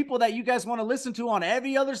 the people that you guys want to listen to on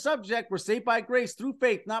every other subject were saved by grace through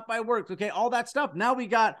faith, not by works. Okay, all that stuff. Now we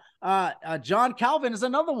got John Calvin is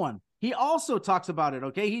another one. He also talks about it.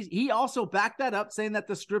 Okay, he also backed that up, saying that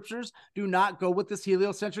the scriptures do not go with this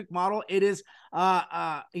heliocentric model. It is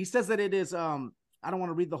he says that it is I don't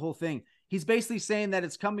want to read the whole thing. He's basically saying that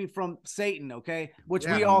it's coming from Satan, okay, which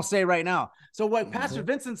we all say right now. So what Pastor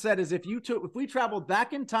Vincent said is, if we traveled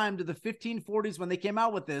back in time to the 1540s when they came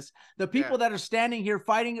out with this, the people that are standing here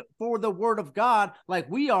fighting for the word of God, like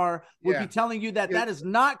we are, would be telling you that that is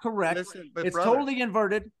not correct. Listen, it's totally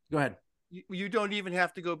inverted. Go ahead. You don't even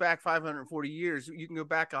have to go back 540 years. You can go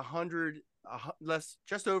back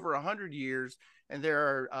just over 100 years, and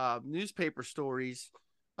there are newspaper stories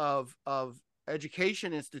of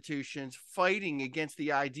education institutions fighting against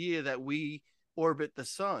the idea that we orbit the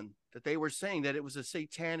sun, that they were saying that it was a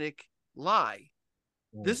satanic lie.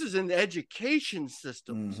 This is in the education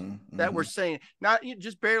systems that we're saying, not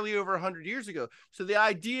just barely over 100 years ago. So the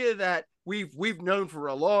idea that we've known for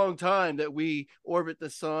a long time that we orbit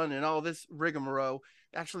the sun and all this rigmarole,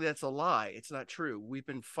 actually that's a lie. It's not true. We've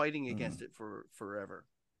been fighting against it for forever.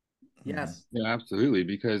 Yes. Yeah, absolutely.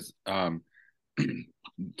 Because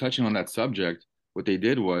touching on that subject, what they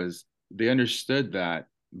did was they understood that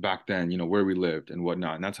back then, where we lived and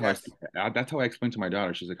whatnot. And that's how I explained to my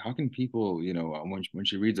daughter. She's like, how can people, when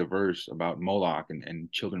she reads a verse about Moloch and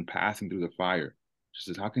children passing through the fire, she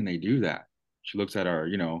says, how can they do that? She looks at our,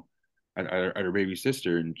 at her baby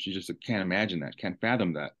sister, and she just can't imagine that, can't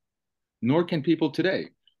fathom that. Nor can people today,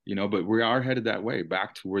 but we are headed that way,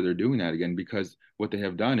 back to where they're doing that again, because what they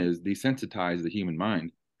have done is desensitize the human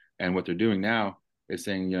mind. And what they're doing now is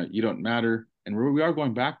saying, you don't matter. And we are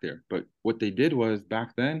going back there. But what they did was,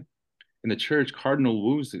 back then in the church, Cardinal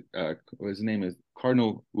Wolsey, his name is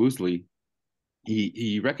Cardinal Wolsey,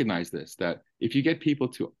 he recognized this, that if you get people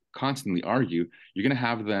to constantly argue, you're going to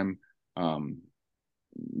have them,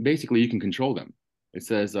 basically you can control them. It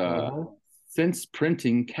says, since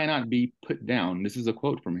printing cannot be put down, this is a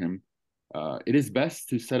quote from him, it is best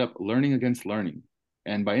to set up learning against learning.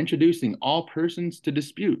 And by introducing all persons to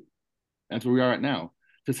dispute, that's where we are at now,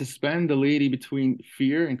 to suspend the laity between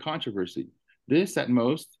fear and controversy. This, at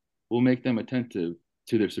most, will make them attentive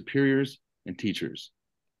to their superiors and teachers.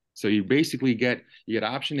 So you basically get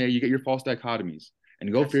option A, you get your false dichotomies, and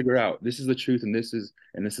go figure out this is the truth and this is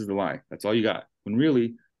the lie. That's all you got. When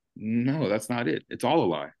really, no, that's not it. It's all a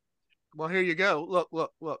lie. Well, here you go.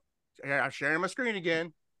 Look. I'm sharing my screen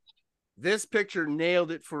again. This picture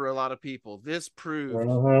nailed it for a lot of people. This proved,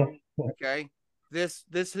 okay, this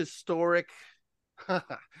historic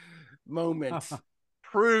moment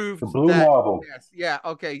proved that. Yes, yeah,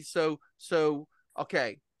 okay. So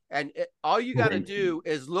okay, and all you got to do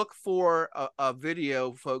is look for a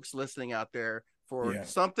video, folks listening out there, for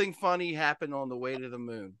something funny happened on the way to the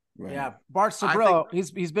moon. Right. Yeah, Bart Sabrillo,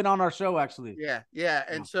 he's been on our show actually. Yeah,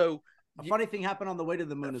 and so. A funny thing happened on the way to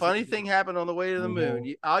the moon. Funny thing happened on the way to the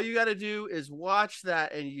moon. All you got to do is watch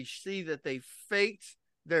that, and you see that they faked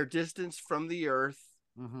their distance from the Earth.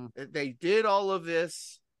 They did all of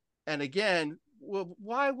this, and again, well,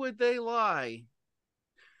 why would they lie?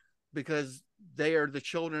 Because they are the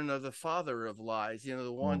children of the father of lies. You know,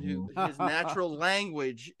 the one who his natural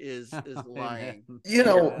language is lying.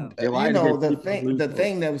 The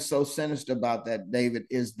thing that was so sinister about that, David,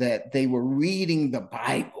 is that they were reading the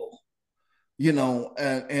Bible.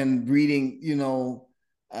 And reading,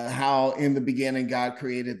 how in the beginning God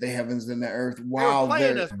created the heavens and the earth. While they were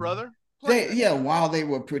playing us, brother. While they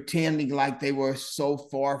were pretending like they were so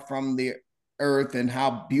far from the earth and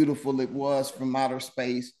how beautiful it was from outer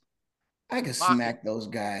space. I could smack those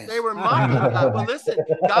guys. They were mocking God. Well, listen,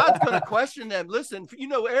 God's going to question them. Listen,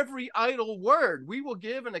 every idle word, we will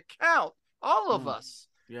give an account, all of us.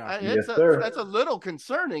 Yeah, that's a little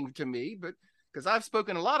concerning to me, but because I've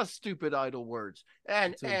spoken a lot of stupid idle words,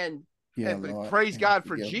 and praise God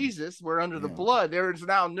for Jesus. We're under the blood. There is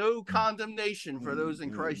now no condemnation for those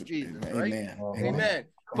in Christ Jesus. Right? Amen.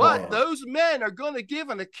 But those men are going to give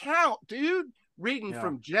an account, dude. Reading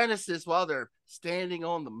from Genesis while they're standing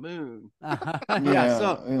on the moon. All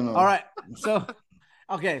right. So,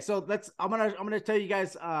 okay. So I'm gonna tell you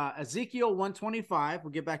guys. Ezekiel 125.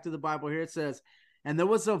 We'll get back to the Bible here. It says, "And there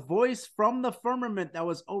was a voice from the firmament that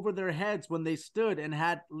was over their heads when they stood and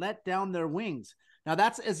had let down their wings." Now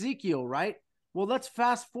that's Ezekiel, right? Well, let's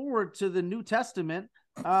fast forward to the New Testament.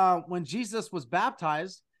 When Jesus was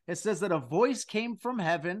baptized, it says that a voice came from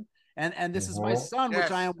heaven, and this is my son, which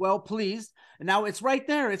I am well pleased. And now it's right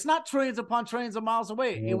there. It's not trillions upon trillions of miles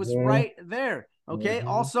away. It was right there. Okay.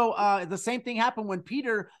 Also, the same thing happened when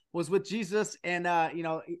Peter was with Jesus, and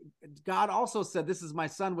God also said, "This is my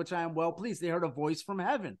son, which I am well pleased." They heard a voice from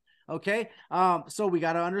heaven. Okay. So we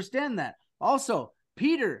got to understand that. Also,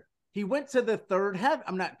 Peter, he went to the third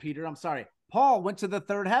heaven. Paul went to the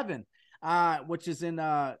third heaven, which is in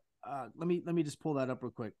let me just pull that up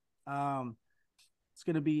real quick. It's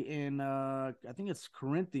going to be in I think it's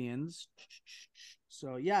Corinthians.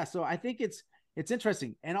 So I think it's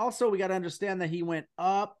interesting. And also we got to understand that he went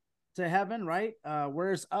up to heaven, right?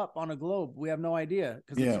 Where's up on a globe? We have no idea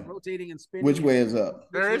because it's rotating and spinning. Which way is up?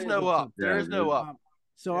 There is no up. There is no up.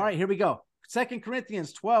 All right, here we go. 2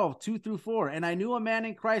 Corinthians 12, 2-4. "And I knew a man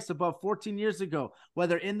in Christ above 14 years ago,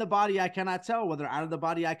 whether in the body I cannot tell, whether out of the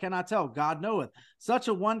body I cannot tell. God knoweth. Such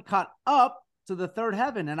a one caught up to the third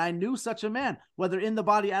heaven. And I knew such a man, whether in the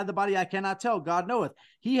body, out of the body, I cannot tell. God knoweth.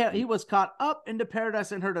 He was caught up into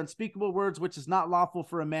paradise and heard unspeakable words, which is not lawful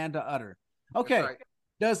for a man to utter." Okay. Right.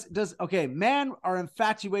 Men are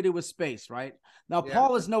infatuated with space, right? Now,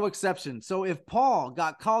 Paul is no exception. So if Paul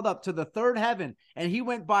got called up to the third heaven and he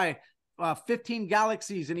went by 15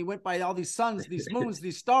 galaxies and he went by all these suns, these moons,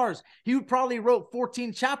 these stars, he would probably wrote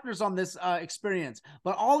 14 chapters on this experience.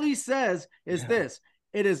 But all he says is this: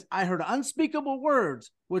 "It is, I heard unspeakable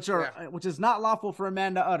words, which is not lawful for a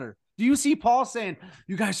man to utter." Do you see Paul saying,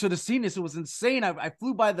 "You guys should have seen this. It was insane. I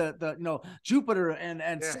flew by the Jupiter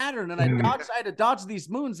and Saturn, and I had to dodge these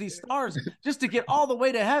moons, these stars, just to get all the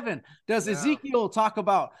way to heaven"? Does Ezekiel talk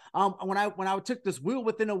about when I took this wheel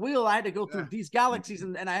within a wheel, I had to go through these galaxies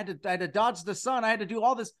and I had to dodge the sun. I had to do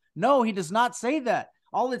all this. No, he does not say that.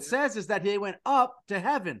 All it says is that he went up to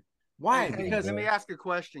heaven. Why? Because let me ask a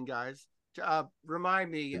question, guys. Remind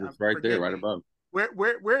me. It's right there, right above.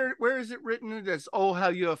 Where is it written? That's how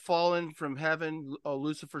you have fallen from heaven,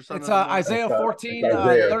 Lucifer, son of the Lord. Isaiah 14,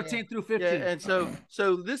 13 through 15. Yeah, and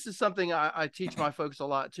so this is something I teach my folks a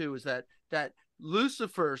lot too, is that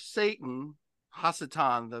Lucifer, Satan,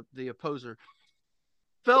 Hasatan, the opposer,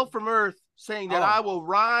 fell from earth saying that I will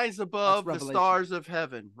rise above the stars of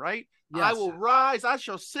heaven, right? Yes. I will rise. I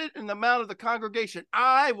shall sit in the mount of the congregation.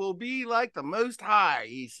 I will be like the Most High,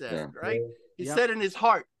 he said, right? He said in his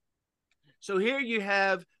heart. So here you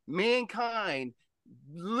have mankind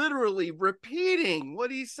literally repeating what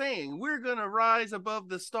he's saying. We're going to rise above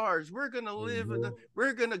the stars. We're going to live.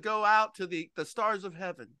 We're going to go out to the stars of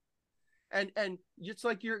heaven. And it's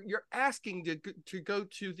like you're asking to go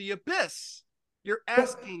to the abyss. You're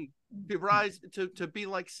asking to rise to be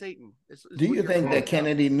like Satan. Do you think that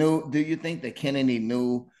Kennedy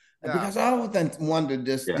knew Because I always wondered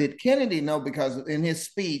this, did Kennedy know? Because in his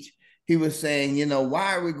speech, he was saying,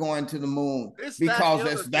 why are we going to the moon? Because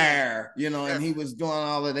it's there, and he was doing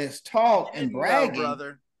all of this talk and bragging. Know,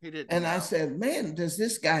 brother. He didn't and know. I said, man, does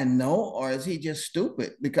this guy know, or is he just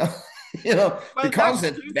stupid? Because, because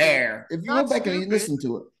it's stupid. There. If you go back and you listen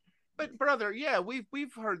to it. But brother,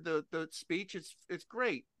 we've heard the speech. It's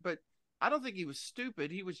great, but I don't think he was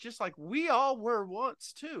stupid. He was just like we all were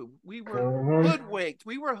once too. We were hoodwinked.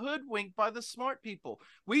 We were hoodwinked by the smart people.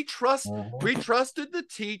 We trusted the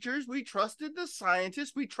teachers. We trusted the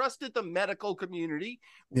scientists. We trusted the medical community.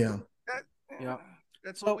 Yeah.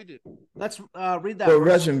 That's what we did. Let's read that. Well,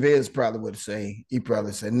 Russian Viz probably would say,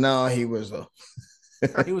 no, he was a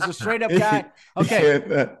straight up guy. Okay.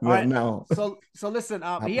 All right. No. So listen,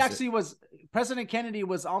 he actually was, President Kennedy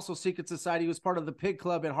was also secret society. He was part of the pig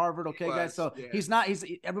club at Harvard. Okay, guys. So he's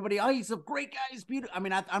everybody. Oh, he's a great guy. He's beautiful. I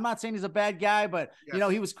mean, I'm not saying he's a bad guy, but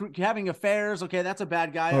he was having affairs. Okay. That's a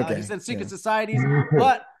bad guy. Okay. He's in secret societies,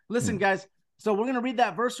 but listen, guys. So we're going to read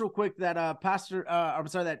that verse real quick that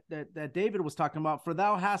that David was talking about. For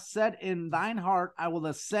thou hast said in thine heart, I will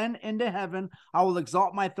ascend into heaven. I will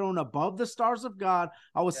exalt my throne above the stars of God.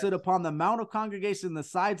 I will sit upon the mount of congregation in the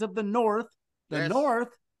sides of the north. The north.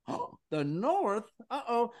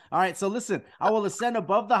 All right. So listen, I will ascend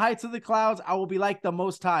above the heights of the clouds. I will be like the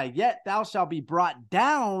Most High. Yet thou shalt be brought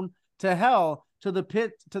down to hell, to the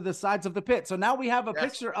pit, to the sides of the pit. So now we have a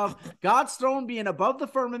picture of God's throne being above the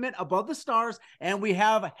firmament, above the stars, and we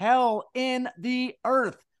have hell in the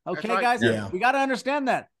earth. Okay, guys, we got to understand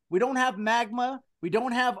that we don't have magma. We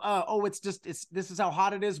don't have, this is how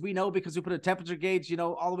hot it is. We know because we put a temperature gauge,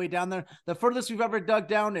 all the way down there. The furthest we've ever dug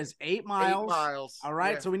down is 8 miles. 8 miles. All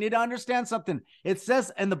right. Yeah. So we need to understand something. It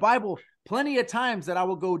says in the Bible plenty of times that I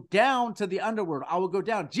will go down to the underworld. I will go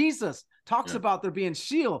down. Jesus talks about there being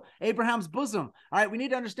Sheol, Abraham's bosom. All right. We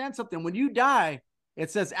need to understand something. When you die,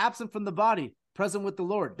 it says absent from the body, present with the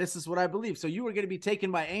Lord. This is what I believe. So you are going to be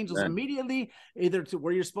taken by angels immediately, either to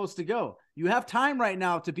where you're supposed to go. You have time right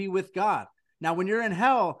now to be with God. Now, when you're in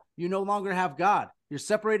hell, you no longer have God. You're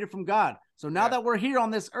separated from God. So now that we're here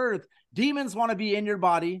on this earth, demons want to be in your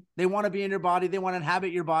body. They want to be in your body. They want to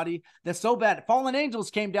inhabit your body. That's so bad. Fallen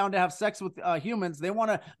angels came down to have sex with humans. They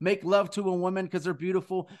want to make love to a woman because they're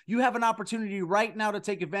beautiful. You have an opportunity right now to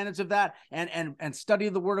take advantage of that and study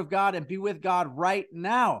the word of God and be with God right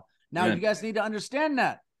now. Now, you guys need to understand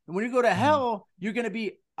that. And when you go to hell, you're going to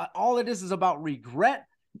be, all it is about regret,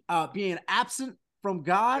 being absent from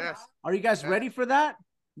God. Yes. Are you guys ready for that?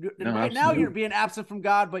 Right now you're being absent from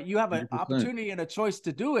God, but you have an 100%. Opportunity and a choice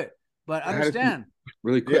to do it. But understand.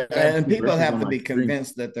 Really quick. And people have to be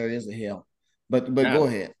convinced that there is a hell. But go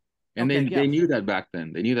ahead. And they knew that back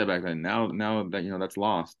then. Now that that's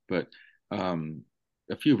lost. But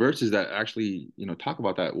a few verses that actually talk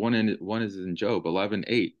about that. One is in Job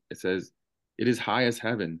 11:8. It says, "It is high as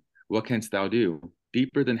heaven. What canst thou do?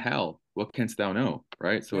 Deeper than hell. What canst thou know?"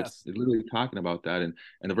 Right. So it's literally talking about that. And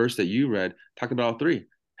the verse that you read talked about all three: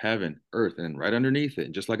 heaven, earth, and right underneath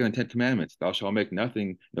it, just like in the 10 Commandments, thou shalt make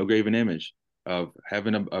nothing, no graven image of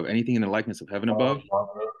heaven, of anything in the likeness of heaven above,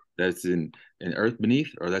 that's in earth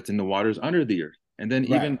beneath, or that's in the waters under the earth. And then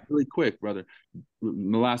even really quick, brother,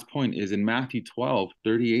 the last point is in Matthew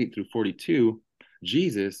 12:38 through 42,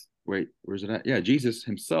 Jesus, where's it at? Yeah, Jesus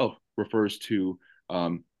himself refers to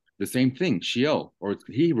the same thing, Sheol, or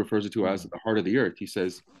he refers it to as the heart of the earth. He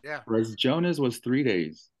says, "For as Jonas was 3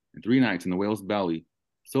 days and 3 nights in the whale's belly,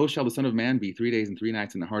 so shall the Son of Man be 3 days and 3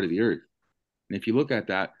 nights in the heart of the earth." And if you look at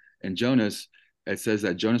that, and Jonas, it says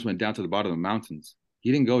that Jonas went down to the bottom of the mountains.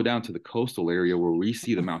 He didn't go down to the coastal area where we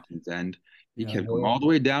see the mountains end. He kept going all the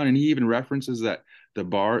way down, and he even references that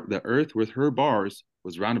the earth with her bars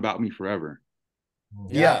was round about me forever.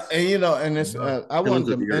 Yeah, and it's I wanted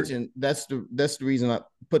to mention that's the reason I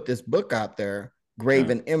put this book out there,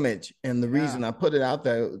 Graven Image, and the reason I put it out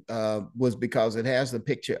there was because it has the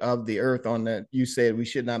picture of the earth on that. You said we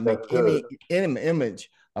should not make any image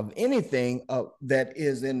of anything that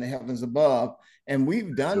is in the heavens above, and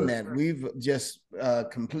we've done that. We've just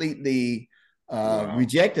completely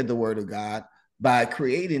rejected the word of God by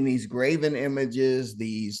creating these graven images,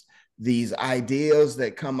 these ideas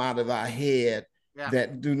that come out of our head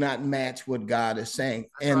that do not match what God is saying.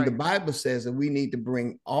 That's the Bible says that we need to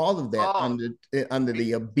bring all of that under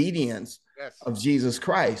the obedience of Jesus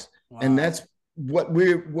Christ. Wow. And that's what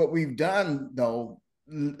we've done though.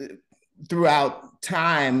 Throughout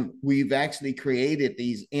time, we've actually created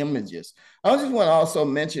these images. I just want to also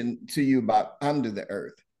mention to you about under the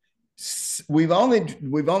earth. We've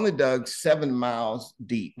only dug 7 miles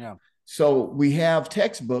deep. Yeah. So we have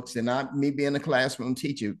textbooks, and me being a classroom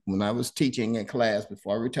teacher, when I was teaching in class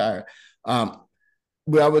before I retired, I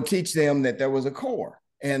would teach them that there was a core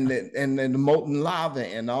and the molten lava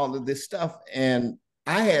and all of this stuff. And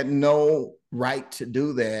I had no right to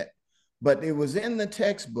do that, but it was in the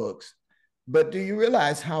textbooks. But do you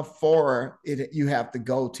realize how far you have to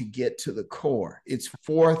go to get to the core? It's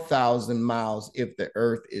 4,000 miles if the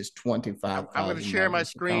Earth is 25,000. I'm going to share my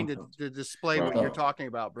screen to display what you're talking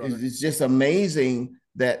about, brother. It's just amazing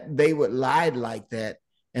that they would lie like that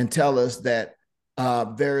and tell us that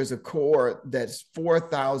there is a core that's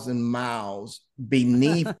 4,000 miles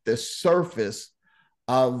beneath the surface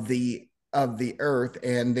of the Earth,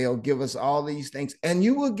 and they'll give us all these things, and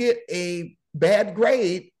you will get a bad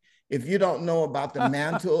grade if you don't know about the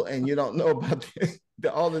mantle and you don't know about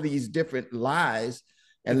all of these different lies.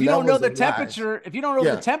 And if you don't know the temperature, lies. If you don't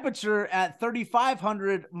know the temperature at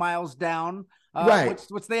 3,500 miles down, right,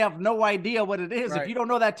 which they have no idea what it is. Right. If you don't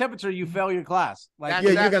know that temperature, you fail your class. Like,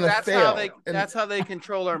 you're going to fail. That's how they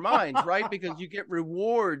control our minds, right? Because you get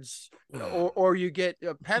rewards or you get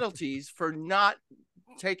penalties for not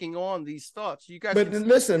taking on these thoughts. You guys, but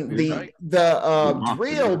listen, the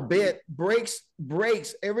drill bit breaks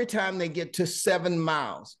every time they get to 7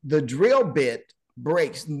 miles. The drill bit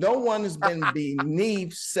breaks. No one has been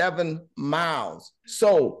beneath 7 miles.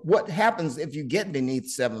 So what happens if you get beneath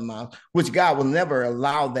 7 miles, which God will never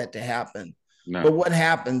allow that to happen? No. But what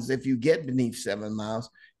happens if you get beneath 7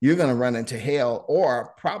 miles? You're going to run into hell,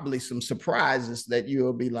 or probably some surprises that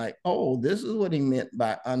you'll be like, oh, this is what he meant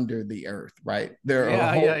by under the earth, right? There are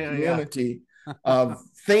a whole community of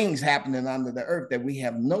things happening under the earth that we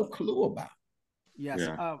have no clue about. Yes.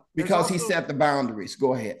 Yeah. Because he set the boundaries.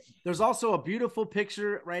 Go ahead. There's also a beautiful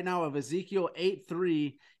picture right now of Ezekiel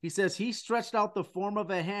 8:3. He says, he stretched out the form of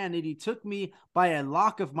a hand and he took me by a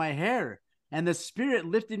lock of my hair. And the Spirit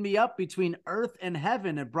lifted me up between earth and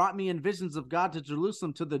heaven and brought me in visions of God to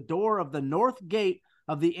Jerusalem, to the door of the north gate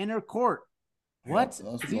of the inner court. What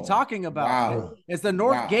is he talking about? Wow. Is the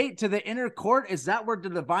north gate to the inner court? Is that where the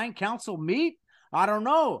divine council meet? I don't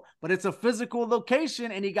know, but it's a physical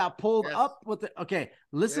location, and he got pulled up with it. Okay,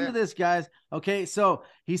 listen to this, guys. Okay, so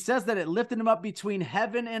he says that it lifted him up between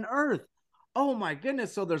heaven and earth. Oh my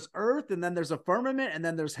goodness. So there's earth, and then there's a firmament, and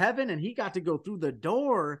then there's heaven, and he got to go through the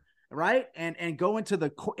door, right? And go into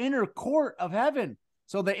the inner court of heaven.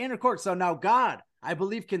 So the inner court. So now God, I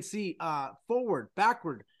believe, can see forward,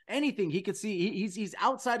 backward, anything. He could see. He's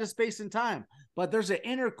outside of space and time. But there's an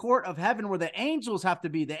inner court of heaven where the angels have to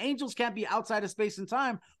be. The angels can't be outside of space and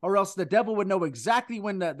time, or else the devil would know exactly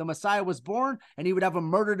when the Messiah was born, and he would have him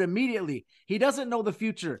murdered immediately. He doesn't know the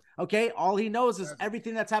future. Okay, all he knows is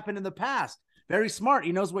everything that's happened in the past. Very smart.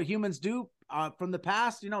 He knows what humans do from the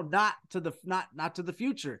past. Not to the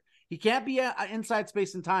future. He can't be inside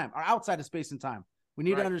space and time or outside of space and time. We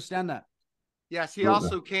need to understand that. Yes, he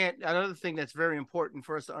also can't. Another thing that's very important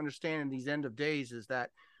for us to understand in these end of days is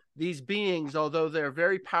that these beings, although they're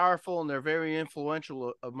very powerful and they're very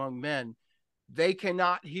influential among men, they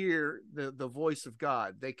cannot hear the voice of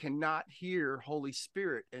God. They cannot hear Holy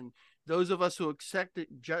Spirit. And those of us who accepted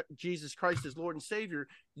Jesus Christ as Lord and Savior,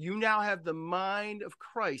 you now have the mind of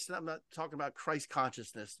Christ. And I'm not talking about Christ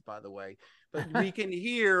consciousness, by the way, but we can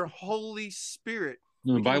hear Holy Spirit.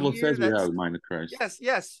 No, the Bible says we have the mind of Christ.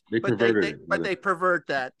 Yes. They pervert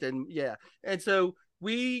that. And so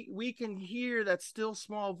we can hear that still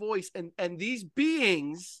small voice, and these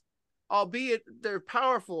beings, albeit they're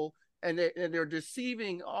powerful and they're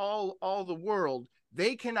deceiving all the world,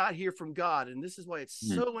 they cannot hear from God. And this is why it's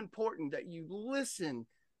so important that you listen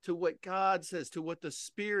to what God says, to what the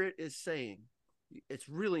Spirit is saying. It's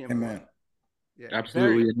really important. Amen. Yeah.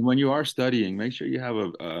 Absolutely. And when you are studying, make sure you have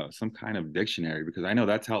some kind of dictionary, because I know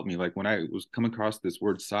that's helped me. Like when I was coming across this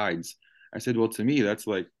word sides, I said, well, to me, that's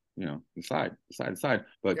like, the side.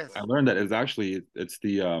 But I learned that it's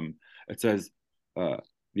the it says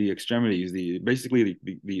the extremities, basically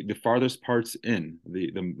the farthest parts in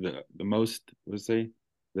the most, let's say,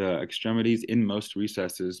 the extremities, inmost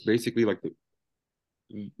recesses, basically like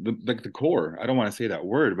the core. I don't want to say that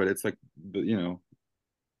word, but it's like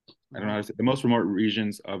I don't know how to say, the most remote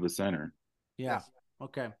regions of the center. Yeah.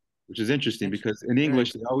 Okay. Which is interesting because in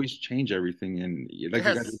English, they always change everything. And like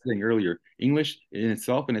you guys were saying earlier, English in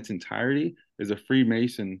itself, in its entirety, is a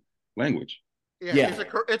Freemason language. Yeah.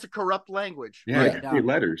 It's a corrupt language. Yeah. Right?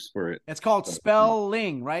 Letters for it. It's called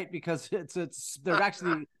spelling, right? Because they're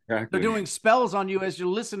actually they're doing spells on you as you're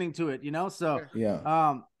listening to it. So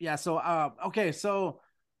okay. So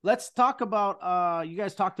let's talk about. You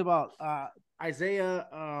guys talked about Isaiah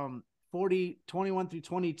 40:21 through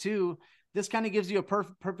 22. this kind of gives you a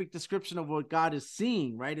perfect description of what God is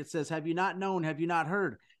seeing, right? It says, have you not known? Have you not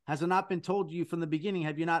heard? Has it not been told you from the beginning?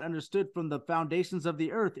 Have you not understood from the foundations of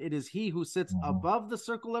the earth? It is he who sits above the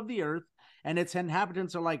circle of the earth, and its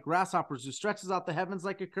inhabitants are like grasshoppers, who stretches out the heavens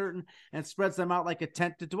like a curtain and spreads them out like a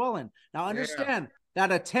tent to dwell in. Now understand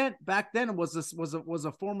that a tent back then was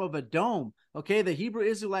a form of a dome. Okay, the Hebrew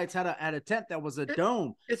Israelites had a tent that was a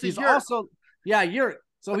dome. He's also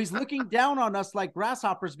so he's looking down on us like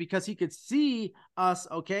grasshoppers because he could see us.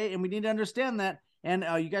 Okay, and we need to understand that. And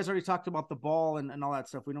you guys already talked about the ball and all that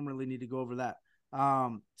stuff. We don't really need to go over that.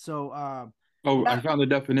 I found the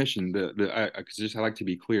definition. I like to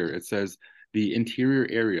be clear. It says the interior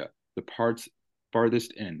area, the parts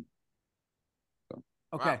farthest in. So.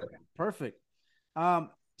 Okay, perfect. All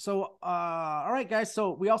right, guys.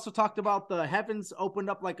 So we also talked about the heavens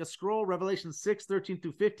opened up like a scroll, Revelation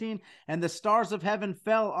 6:13-15, and the stars of heaven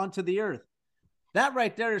fell onto the earth. That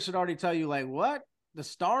right there should already tell you, like, what? The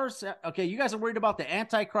stars? Okay, you guys are worried about the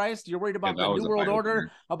Antichrist. You're worried about the New World Order,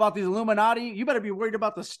 about the Illuminati. You better be worried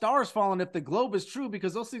about the stars falling if the globe is true,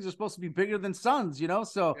 because those things are supposed to be bigger than suns, you know?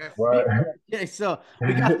 So, so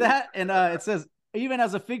we got that. And it says, even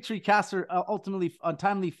as a fig tree casts her ultimately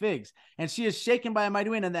untimely figs, and she is shaken by a mighty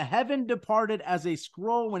wind, and the heaven departed as a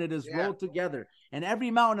scroll when it is rolled together. And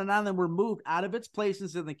every mountain and island were moved out of its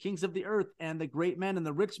places, and the kings of the earth, and the great men, and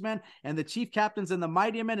the rich men, and the chief captains, and the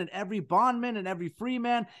mighty men, and every bondman, and every free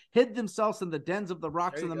man hid themselves in the dens of the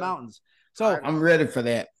rocks and the mountains. So I'm ready for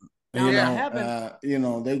that. Heaven,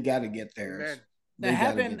 they got to get theirs. The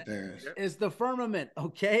heaven is the firmament.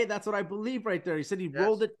 Okay, that's what I believe right there. He said he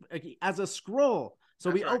rolled it as a scroll.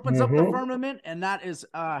 So he opens up the firmament, and that is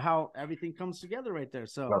how everything comes together right there.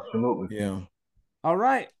 So absolutely, yeah. All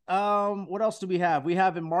right. What else do we have? We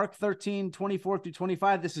have in Mark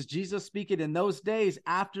 13:24-25. This is Jesus speaking. In those days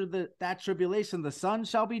after that tribulation, the sun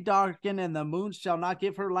shall be darkened, and the moon shall not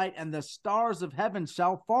give her light, and the stars of heaven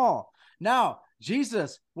shall fall. Now,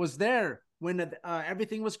 Jesus was there when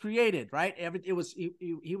everything was created, right? He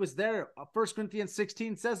was there. 1 Corinthians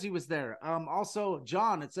 16 says he was there. Also,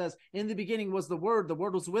 John, it says, in the beginning was the Word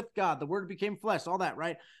was with God, the Word became flesh, all that,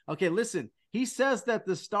 right? Okay, listen. He says that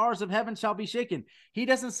the stars of heaven shall be shaken. He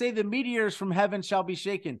doesn't say the meteors from heaven shall be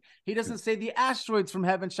shaken. He doesn't say the asteroids from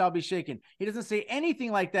heaven shall be shaken. He doesn't say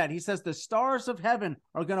anything like that. He says the stars of heaven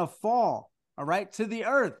are going to fall, all right, to the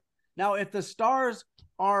earth. Now, if the stars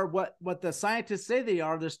are what the scientists say they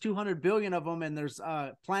are, there's 200 billion of them, and there's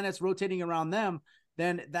planets rotating around them,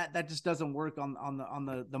 then that just doesn't work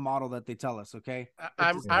on the model that they tell us. Okay,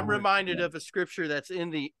 I'm reminded of a scripture that's in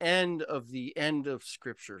the end of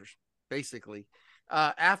scriptures. Basically,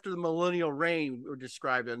 after the millennial reign, or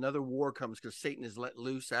described, another war comes because Satan is let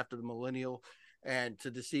loose after the millennial and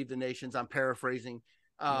to deceive the nations. I'm paraphrasing.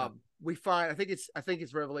 We find, I think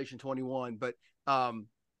it's Revelation 21, but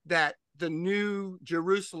that the new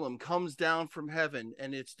Jerusalem comes down from heaven,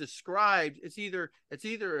 and it's described. It's either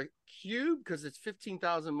a cube because it's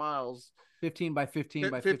 15,000 miles. 15 by 15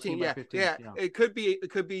 by 15 by 15. Yeah. It could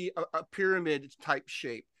be a pyramid type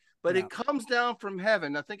shape. But it comes down from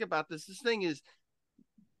heaven. Now think about this. This thing is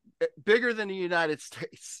bigger than the United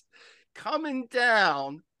States, coming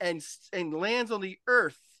down and lands on the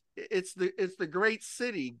earth. It's the great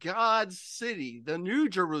city, God's city, the New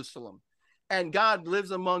Jerusalem, and God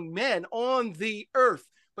lives among men on the earth.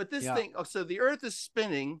 But this thing, so the earth is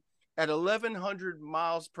spinning at 1,100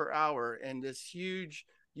 miles per hour, and this huge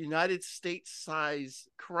United States size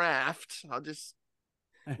craft.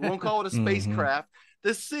 We won't call it a spacecraft.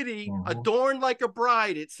 The city adorned like a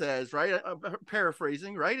bride, it says, right? I'm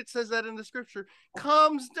paraphrasing, right? It says that in the scripture,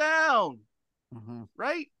 comes down,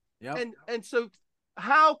 right? Yeah. And so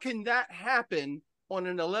how can that happen on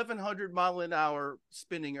an 1,100 mile an hour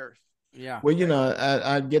spinning earth? Yeah. Well,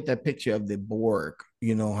 I get that picture of the Borg,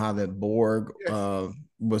 how that Borg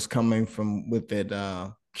was coming from with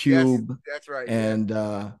that cube. Yes, that's right. And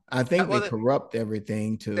I think they corrupt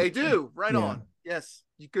everything too. They do, right on. Yes,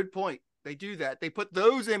 good point. They do that. They put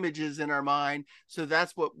those images in our mind, so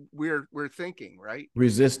that's what we're thinking, right?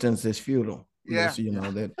 Resistance is futile. Yeah,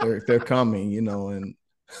 that they're coming, and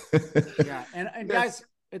and guys,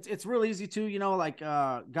 it's real easy to,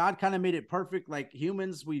 God kind of made it perfect. Like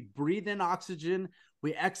humans, we breathe in oxygen,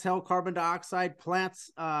 we exhale carbon dioxide.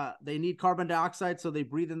 Plants, they need carbon dioxide, so they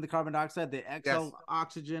breathe in the carbon dioxide. They exhale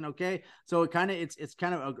oxygen. Okay, so it's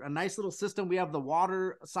kind of a nice little system. We have the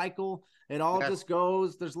water cycle. It all just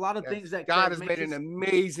goes. There's a lot of things that God has made an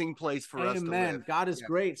amazing place for us to live. God is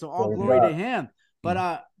great. So all glory to Him.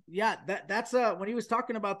 But that's when he was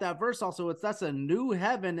talking about that verse. Also, that's a new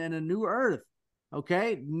heaven and a new earth.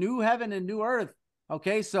 Okay, new heaven and new earth.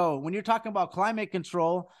 Okay, so when you're talking about climate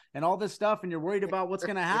control and all this stuff, and you're worried about what's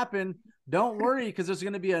going to happen, don't worry, because there's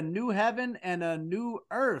going to be a new heaven and a new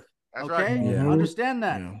earth. That's okay, right. Yeah. Understand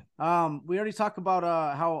that. Yeah. We already talked about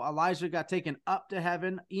how Elijah got taken up to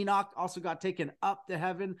heaven. Enoch also got taken up to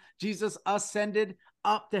heaven. Jesus ascended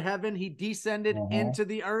up to heaven. He descended into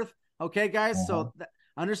the earth. Okay, guys. So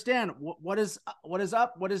understand what is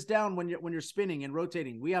up, what is down when you're spinning and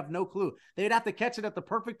rotating. We have no clue. They'd have to catch it at the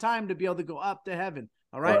perfect time to be able to go up to heaven.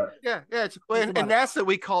 All right. Yeah. It's, and NASA,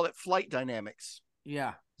 we call it flight dynamics.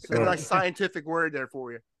 Yeah. So, it's a nice scientific word there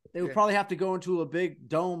for you. They would probably have to go into a big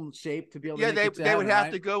dome shape to be able to. Yeah, they would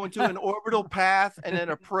have to go into an orbital path and then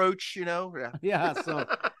approach. Yeah. So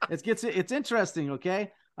it's interesting.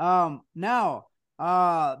 Okay. Now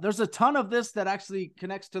there's a ton of this that actually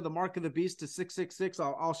connects to the mark of the beast to 666.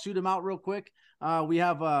 I'll shoot them out real quick. We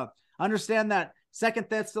have understand that 2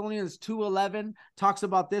 Thessalonians 2:11 talks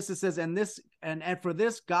about this. It says, and for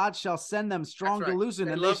this God shall send them strong delusion,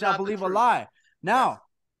 and they shall believe a lie. Now,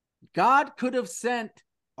 God could have sent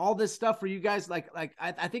all this stuff for you guys.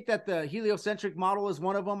 I think that the heliocentric model is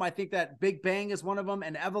one of them. I think that Big Bang is one of them,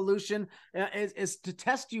 and evolution is to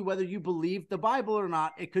test you whether you believe the Bible or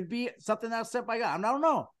not. It could be something that's sent by God. I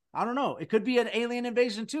don't know. It could be an alien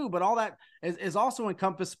invasion too, but all that is also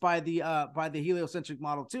encompassed by the heliocentric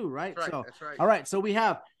model too, right? That's right. All right. So we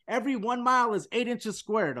have every 1 mile is 8 inches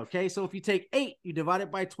squared. Okay. So if you take 8, you divide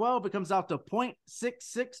it by 12, it comes out to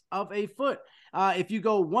 0.66 of a foot. If you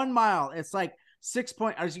go 1 mile, it's like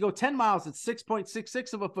as you go 10 miles, it's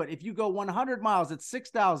 6.66 of a foot. If you go 100 miles, it's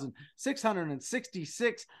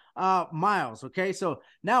 6,666 miles. Okay. So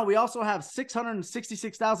now we also have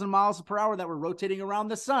 666,000 miles per hour that we're rotating around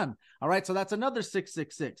the sun. All right. So that's another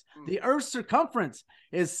 666. The Earth's circumference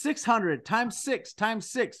is 600 times 6 times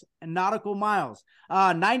 6 nautical miles,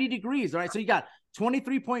 90 degrees. All right. So you got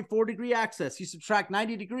 23.4 degree axis. You subtract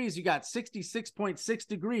 90 degrees, you got 66.6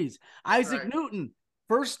 degrees. Isaac Newton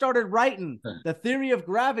first started writing the theory of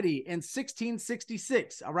gravity in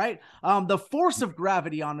 1666. All right. The force of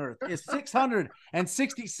gravity on Earth is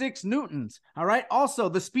 666 newtons. All right. Also,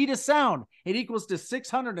 the speed of sound, it equals to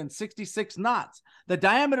 666 knots. The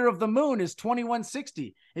diameter of the moon is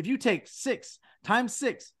 2160. If you take 6 times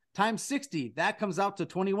 6 times 60, that comes out to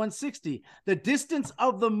 2160. The distance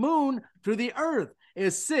of the moon to the Earth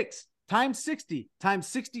is 6 times 60 times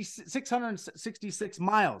 666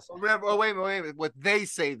 miles. Oh, wait a minute. What they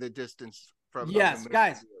say the distance from. Yes,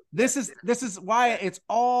 guys. This is why it's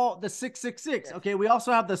all the 666. Okay, we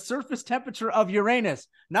also have the surface temperature of Uranus,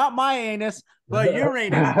 not my anus, but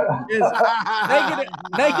Uranus is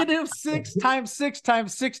negative 6 times 6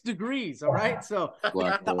 times 6 degrees. All right, so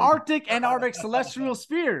the Arctic and Antarctic celestial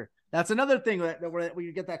sphere. That's another thing where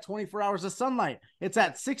you get that 24 hours of sunlight. It's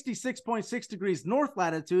at 66.6 degrees north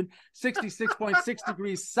latitude, 66.6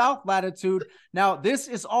 degrees south latitude. Now, this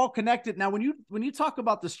is all connected. Now, when you talk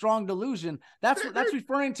about the strong delusion, that's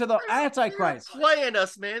referring to the Antichrist. They're playing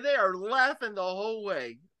us, man. They are laughing the whole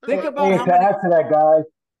way. Think about to add to that, guys.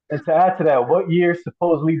 And to add to that, what year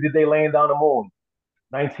supposedly did they land on the moon?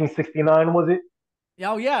 1969, was it?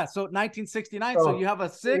 Oh yeah, so 1969. So you have a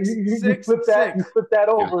 6, you 6, flip that, 6. You flip that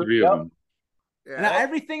over. Yeah, now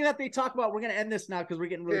everything that they talk about, we're gonna end this now because we're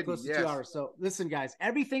getting really close to 2 hours. So listen, guys,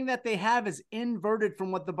 everything that they have is inverted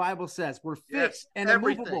from what the Bible says. We're fixed and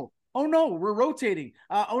immovable. Oh no, we're rotating.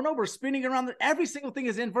 Oh no, we're spinning around. Every single thing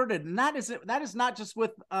is inverted, and that is not just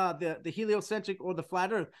with the heliocentric or the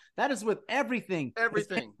flat Earth. That is with everything.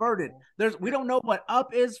 Everything inverted. We don't know what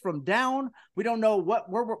up is from down. We don't know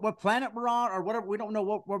what planet we're on or whatever. We don't know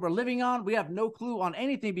what we're living on. We have no clue on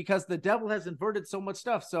anything because the devil has inverted so much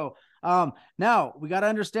stuff. So now we got to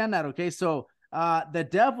understand that. Okay, so the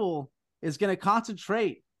devil is going to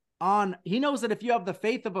concentrate on, he knows that if you have the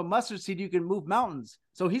faith of a mustard seed, you can move mountains.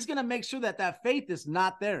 So he's going to make sure that faith is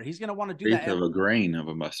not there. He's going to want to do faith that. Of a grain of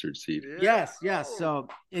a mustard seed. Yes. So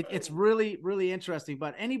it's really, really interesting.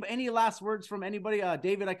 But any last words from anybody?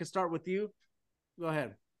 David, I can start with you. Go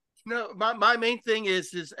ahead. No, my main thing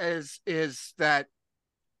is that,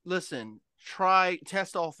 listen,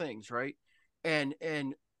 test all things, right? And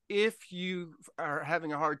if you are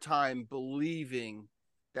having a hard time believing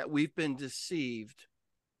that we've been deceived,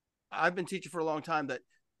 I've been teaching for a long time that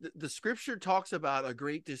the scripture talks about a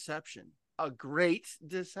great deception.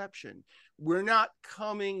 We're not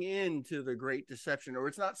coming into the great deception, or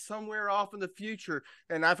it's not somewhere off in the future.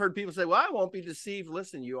 And I've heard people say, well, I won't be deceived.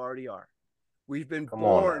 Listen, you already are. We've been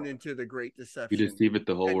born into the great deception. You deceive it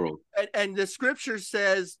the whole world. And the scripture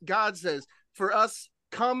says, God says, for us,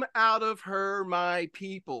 come out of her, my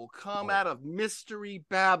people. Come out of mystery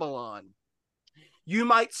Babylon. You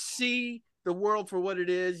might see the world for what it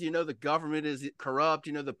is. You know, the government is corrupt.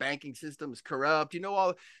 You know, the banking system is corrupt. You know,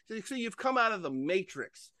 all. So you've come out of the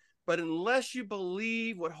matrix. But unless you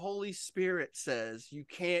believe what Holy Spirit says, you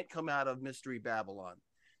can't come out of Mystery Babylon.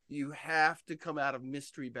 You have to come out of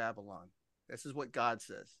Mystery Babylon. This is what God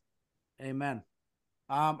says. Amen.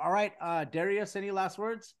 All right, Darius, any last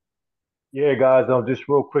words? Yeah, guys. Just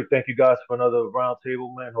real quick, thank you guys for another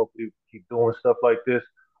roundtable, man. Hopefully, we keep doing stuff like this.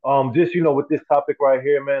 Just with this topic right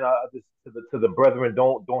here, man. I just to the brethren,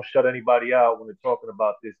 don't shut anybody out when they're talking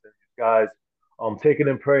about this. And guys, take it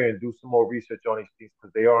in prayer and do some more research on these things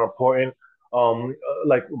because they are important.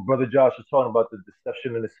 Like Brother Josh was talking about the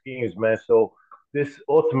deception and the schemes, man. So this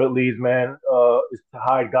ultimately is, man, is to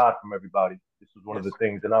hide God from everybody. This is one of the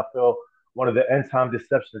things, and I feel one of the end time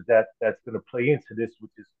deceptions that's going to play into this,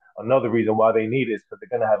 which is another reason why they need it, is because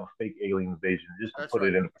they're going to have a fake alien invasion. Just to put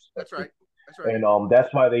it in perspective. That's right. That's right. And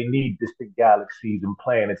that's why they need distant galaxies and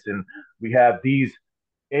planets, and we have these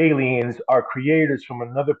aliens are creators from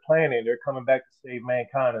another planet. They're coming back to save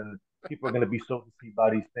mankind, and people are going to be so deceived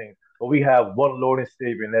by these things. But we have one Lord and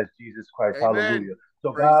Savior, and that's Jesus Christ. Amen. Hallelujah.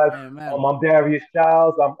 So, guys, I'm Darius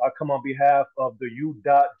Childs. I come on behalf of the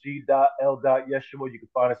U.G.L. Yeshua. You can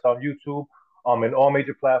find us on YouTube, and all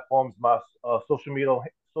major platforms. My social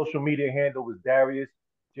media handle is Darius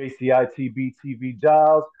JCITB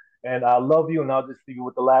Giles. And I love you, and I'll just leave you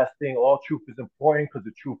with the last thing. All truth is important because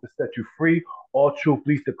the truth will set you free. All truth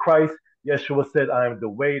leads to Christ. Yeshua said, I am the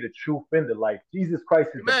way, the truth, and the life. Jesus Christ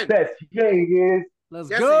is the best. Yeah, he is. Let's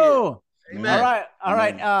go. Amen. All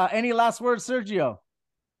right. Any last words, Sergio?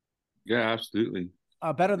 Yeah, absolutely.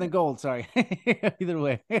 Better than gold. Sorry. Either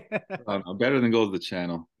way. Better than gold is the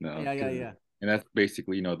channel. No, yeah. And that's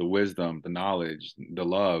basically, the wisdom, the knowledge, the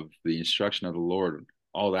love, the instruction of the Lord.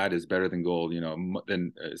 All that is better than gold,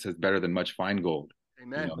 than it says better than much fine gold.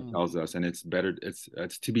 Amen. It tells us, and it's better. It's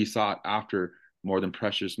to be sought after more than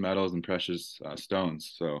precious metals and precious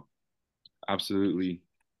stones. So, absolutely,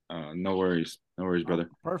 no worries, brother.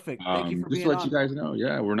 Perfect. Thank you for just being to let on. you guys know,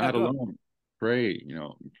 we're not alone. Pray,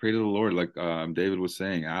 pray to the Lord, like David was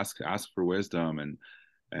saying. Ask for wisdom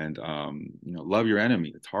and love your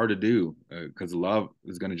enemy. It's hard to do because love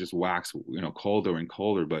is going to just wax colder and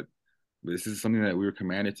colder, but this is something that we were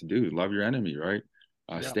commanded to do. Love your enemy, right?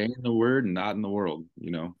 Stay in the word and not in the world,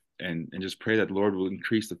 and just pray that the Lord will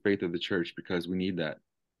increase the faith of the church because we need that.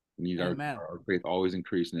 We need our faith always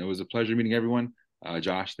increase. And it was a pleasure meeting everyone.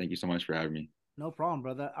 Josh, thank you so much for having me. No problem,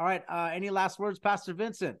 brother. All right. Any last words, Pastor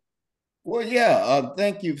Vincent? Well,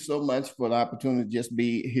 thank you so much for the opportunity to just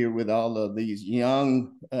be here with all of these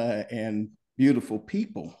young and beautiful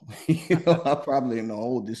people. I probably am the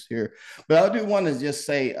oldest here, but I do want to just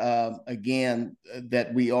say again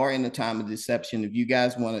that we are in a time of deception. If you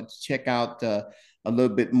guys want to check out a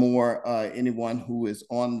little bit more, anyone who is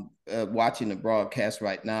on watching the broadcast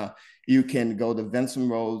right now, you can go to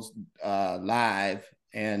Vincent Rose Live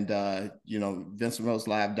and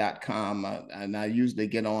VincentRoseLive.com, and I usually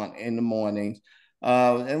get on in the mornings.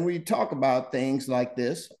 And we talk about things like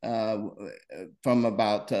this from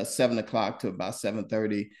about 7 o'clock to about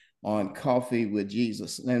 7:30 on Coffee with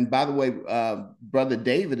Jesus. And by the way, Brother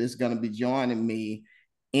David is going to be joining me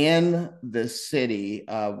in the city.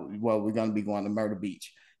 We're going to be going to Myrtle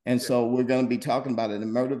Beach. And so we're going to be talking about it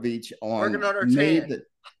in Myrtle Beach on May the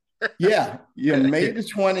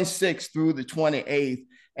 26th through the 28th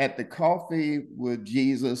at the Coffee with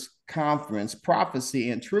Jesus Conference,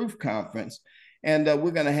 Prophecy and Truth Conference. And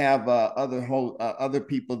we're going to have other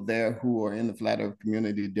people there who are in the Flat Earth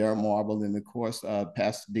community, Darren Marble, and of course,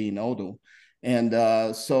 Pastor Dean Odell. And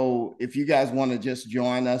so if you guys want to just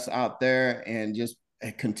join us out there and just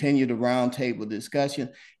continue the roundtable discussion,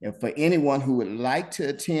 and for anyone who would like to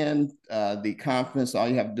attend the conference, all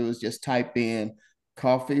you have to do is just type in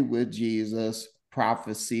Coffee with Jesus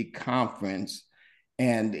Prophecy Conference,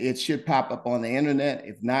 and it should pop up on the internet.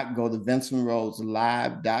 If not, go to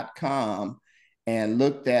VincentRoseLive.com and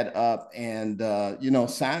look that up and,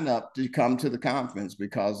 sign up to come to the conference,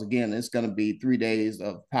 because again, it's going to be 3 days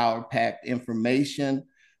of power-packed information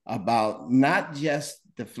about not just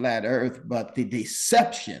the flat earth, but the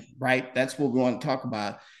deception, right? That's what we want to talk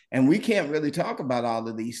about. And we can't really talk about all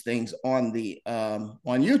of these things on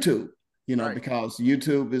YouTube, because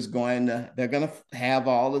YouTube is they're going to have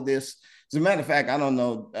all of this. As a matter of fact, I don't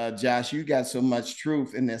know, Josh, you got so much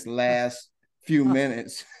truth in this last few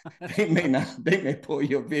minutes, they may pull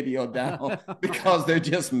your video down because they're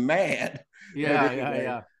just mad.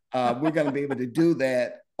 We're going to be able to do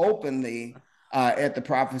that openly at the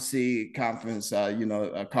prophecy conference,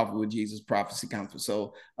 Coffee with Jesus prophecy conference.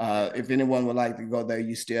 So if anyone would like to go there,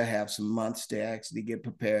 you still have some months to actually get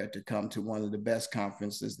prepared to come to one of the best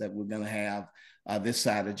conferences that we're going to have this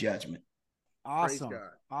side of judgment. Awesome.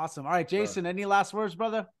 Awesome. All right, Jason, any last words,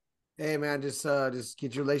 brother? Hey man, just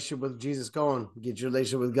get your relationship with Jesus going. Get your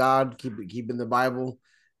relationship with God. Keep in the Bible,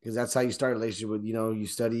 because that's how you start a relationship with. You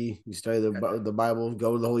study the Bible.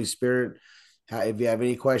 Go to the Holy Spirit. If you have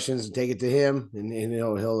any questions, take it to Him, and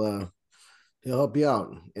he'll help you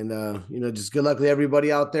out. And just good luck with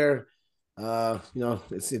everybody out there.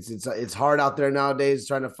 It's hard out there nowadays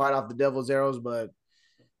trying to fight off the devil's arrows, but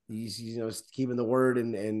keeping the word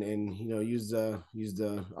and use the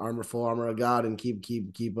full armor of God, and keep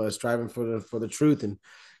striving for the truth. And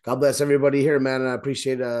God bless everybody here, man. And I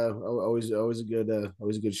appreciate always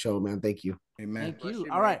a good show, man. Thank you. Amen. Thank you.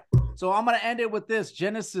 All right. So I'm going to end it with this.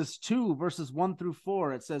 Genesis 2 verses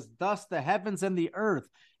 1-4. It says, "Thus the heavens and the earth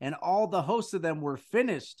and all the hosts of them were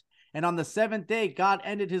finished. And on the seventh day, God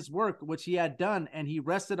ended his work, which he had done. And he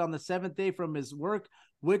rested on the seventh day from his work,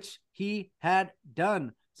 which he had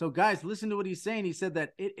done." So guys, listen to what he's saying. He said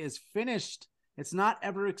that it is finished. It's not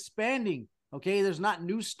ever expanding. Okay. There's not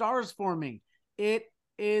new stars forming. It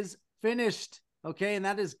is finished. Okay. And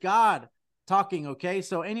that is God talking. Okay.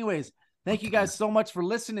 So anyways, thank you guys so much for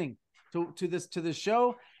listening to this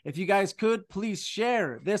show. If you guys could, please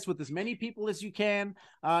share this with as many people as you can.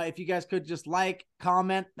 If you guys could just like,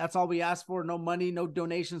 comment, that's all we ask for. No money, no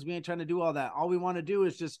donations. We ain't trying to do all that. All we want to do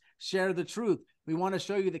is just share the truth. We want to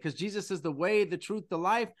show you that, because Jesus is the way, the truth, the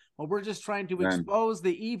life. Well, we're just trying to expose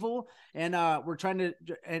the evil, and we're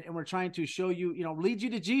trying to show you, lead you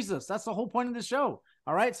to Jesus. That's the whole point of the show.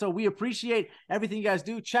 All right. So we appreciate everything you guys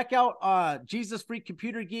do. Check out Jesus Freak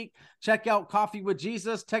Computer Geek. Check out Coffee with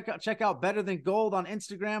Jesus. Check out Better Than Gold on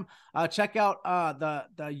Instagram. Check out the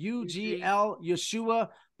UGL Yeshua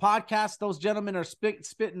podcast. Those gentlemen are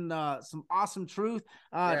spitting some awesome truth.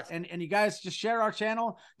 Yes. And you guys just share our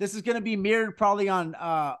channel. This is going to be mirrored probably on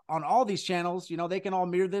all these channels. They can all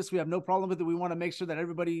mirror this. We have no problem with it. We want to make sure that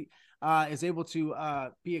everybody is able to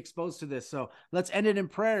be exposed to this. So let's end it in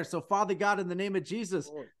prayer. So Father God, in the name of Jesus,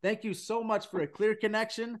 thank you so much for a clear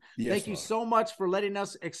connection. Yes, thank you so much for letting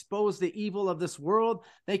us expose the evil of this world.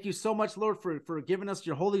 Thank you so much, Lord, for giving us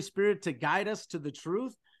your Holy Spirit to guide us to the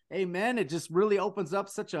truth. Amen. It just really opens up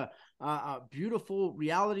such a beautiful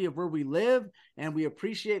reality of where we live. And we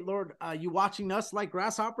appreciate, Lord, you watching us like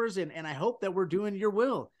grasshoppers. And I hope that we're doing your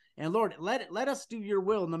will. And Lord, let us do your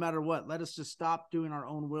will no matter what. Let us just stop doing our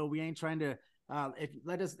own will. We ain't trying to, I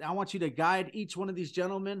want you to guide each one of these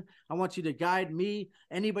gentlemen. I want you to guide me,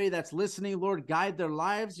 anybody that's listening, Lord, guide their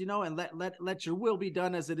lives, and let your will be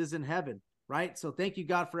done as it is in heaven. Right. So thank you,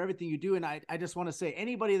 God, for everything you do. And I just want to say,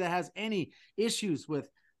 anybody that has any issues with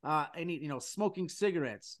smoking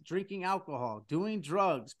cigarettes, drinking alcohol, doing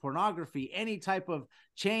drugs, pornography, any type of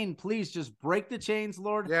chain, please just break the chains,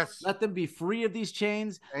 Lord. Yes. Let them be free of these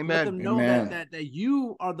chains. Amen. Let them know that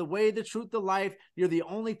you are the way, the truth, the life. You're the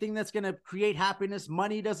only thing that's going to create happiness.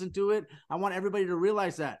 Money doesn't do it. I want everybody to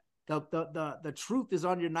realize that. The truth is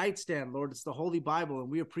on your nightstand, Lord. It's the Holy Bible, and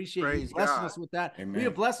we appreciate you blessing us with that. Amen. We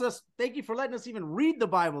have blessed us. Thank you for letting us even read the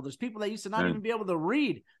Bible. There's people that used to not even be able to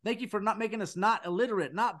read. Thank you for not making us not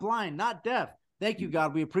illiterate, not blind, not deaf. Thank you,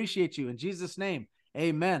 God. We appreciate you. In Jesus' name,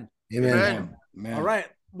 amen. Amen. All right.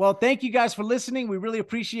 Well, thank you guys for listening. We really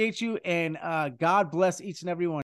appreciate you, and God bless each and every one.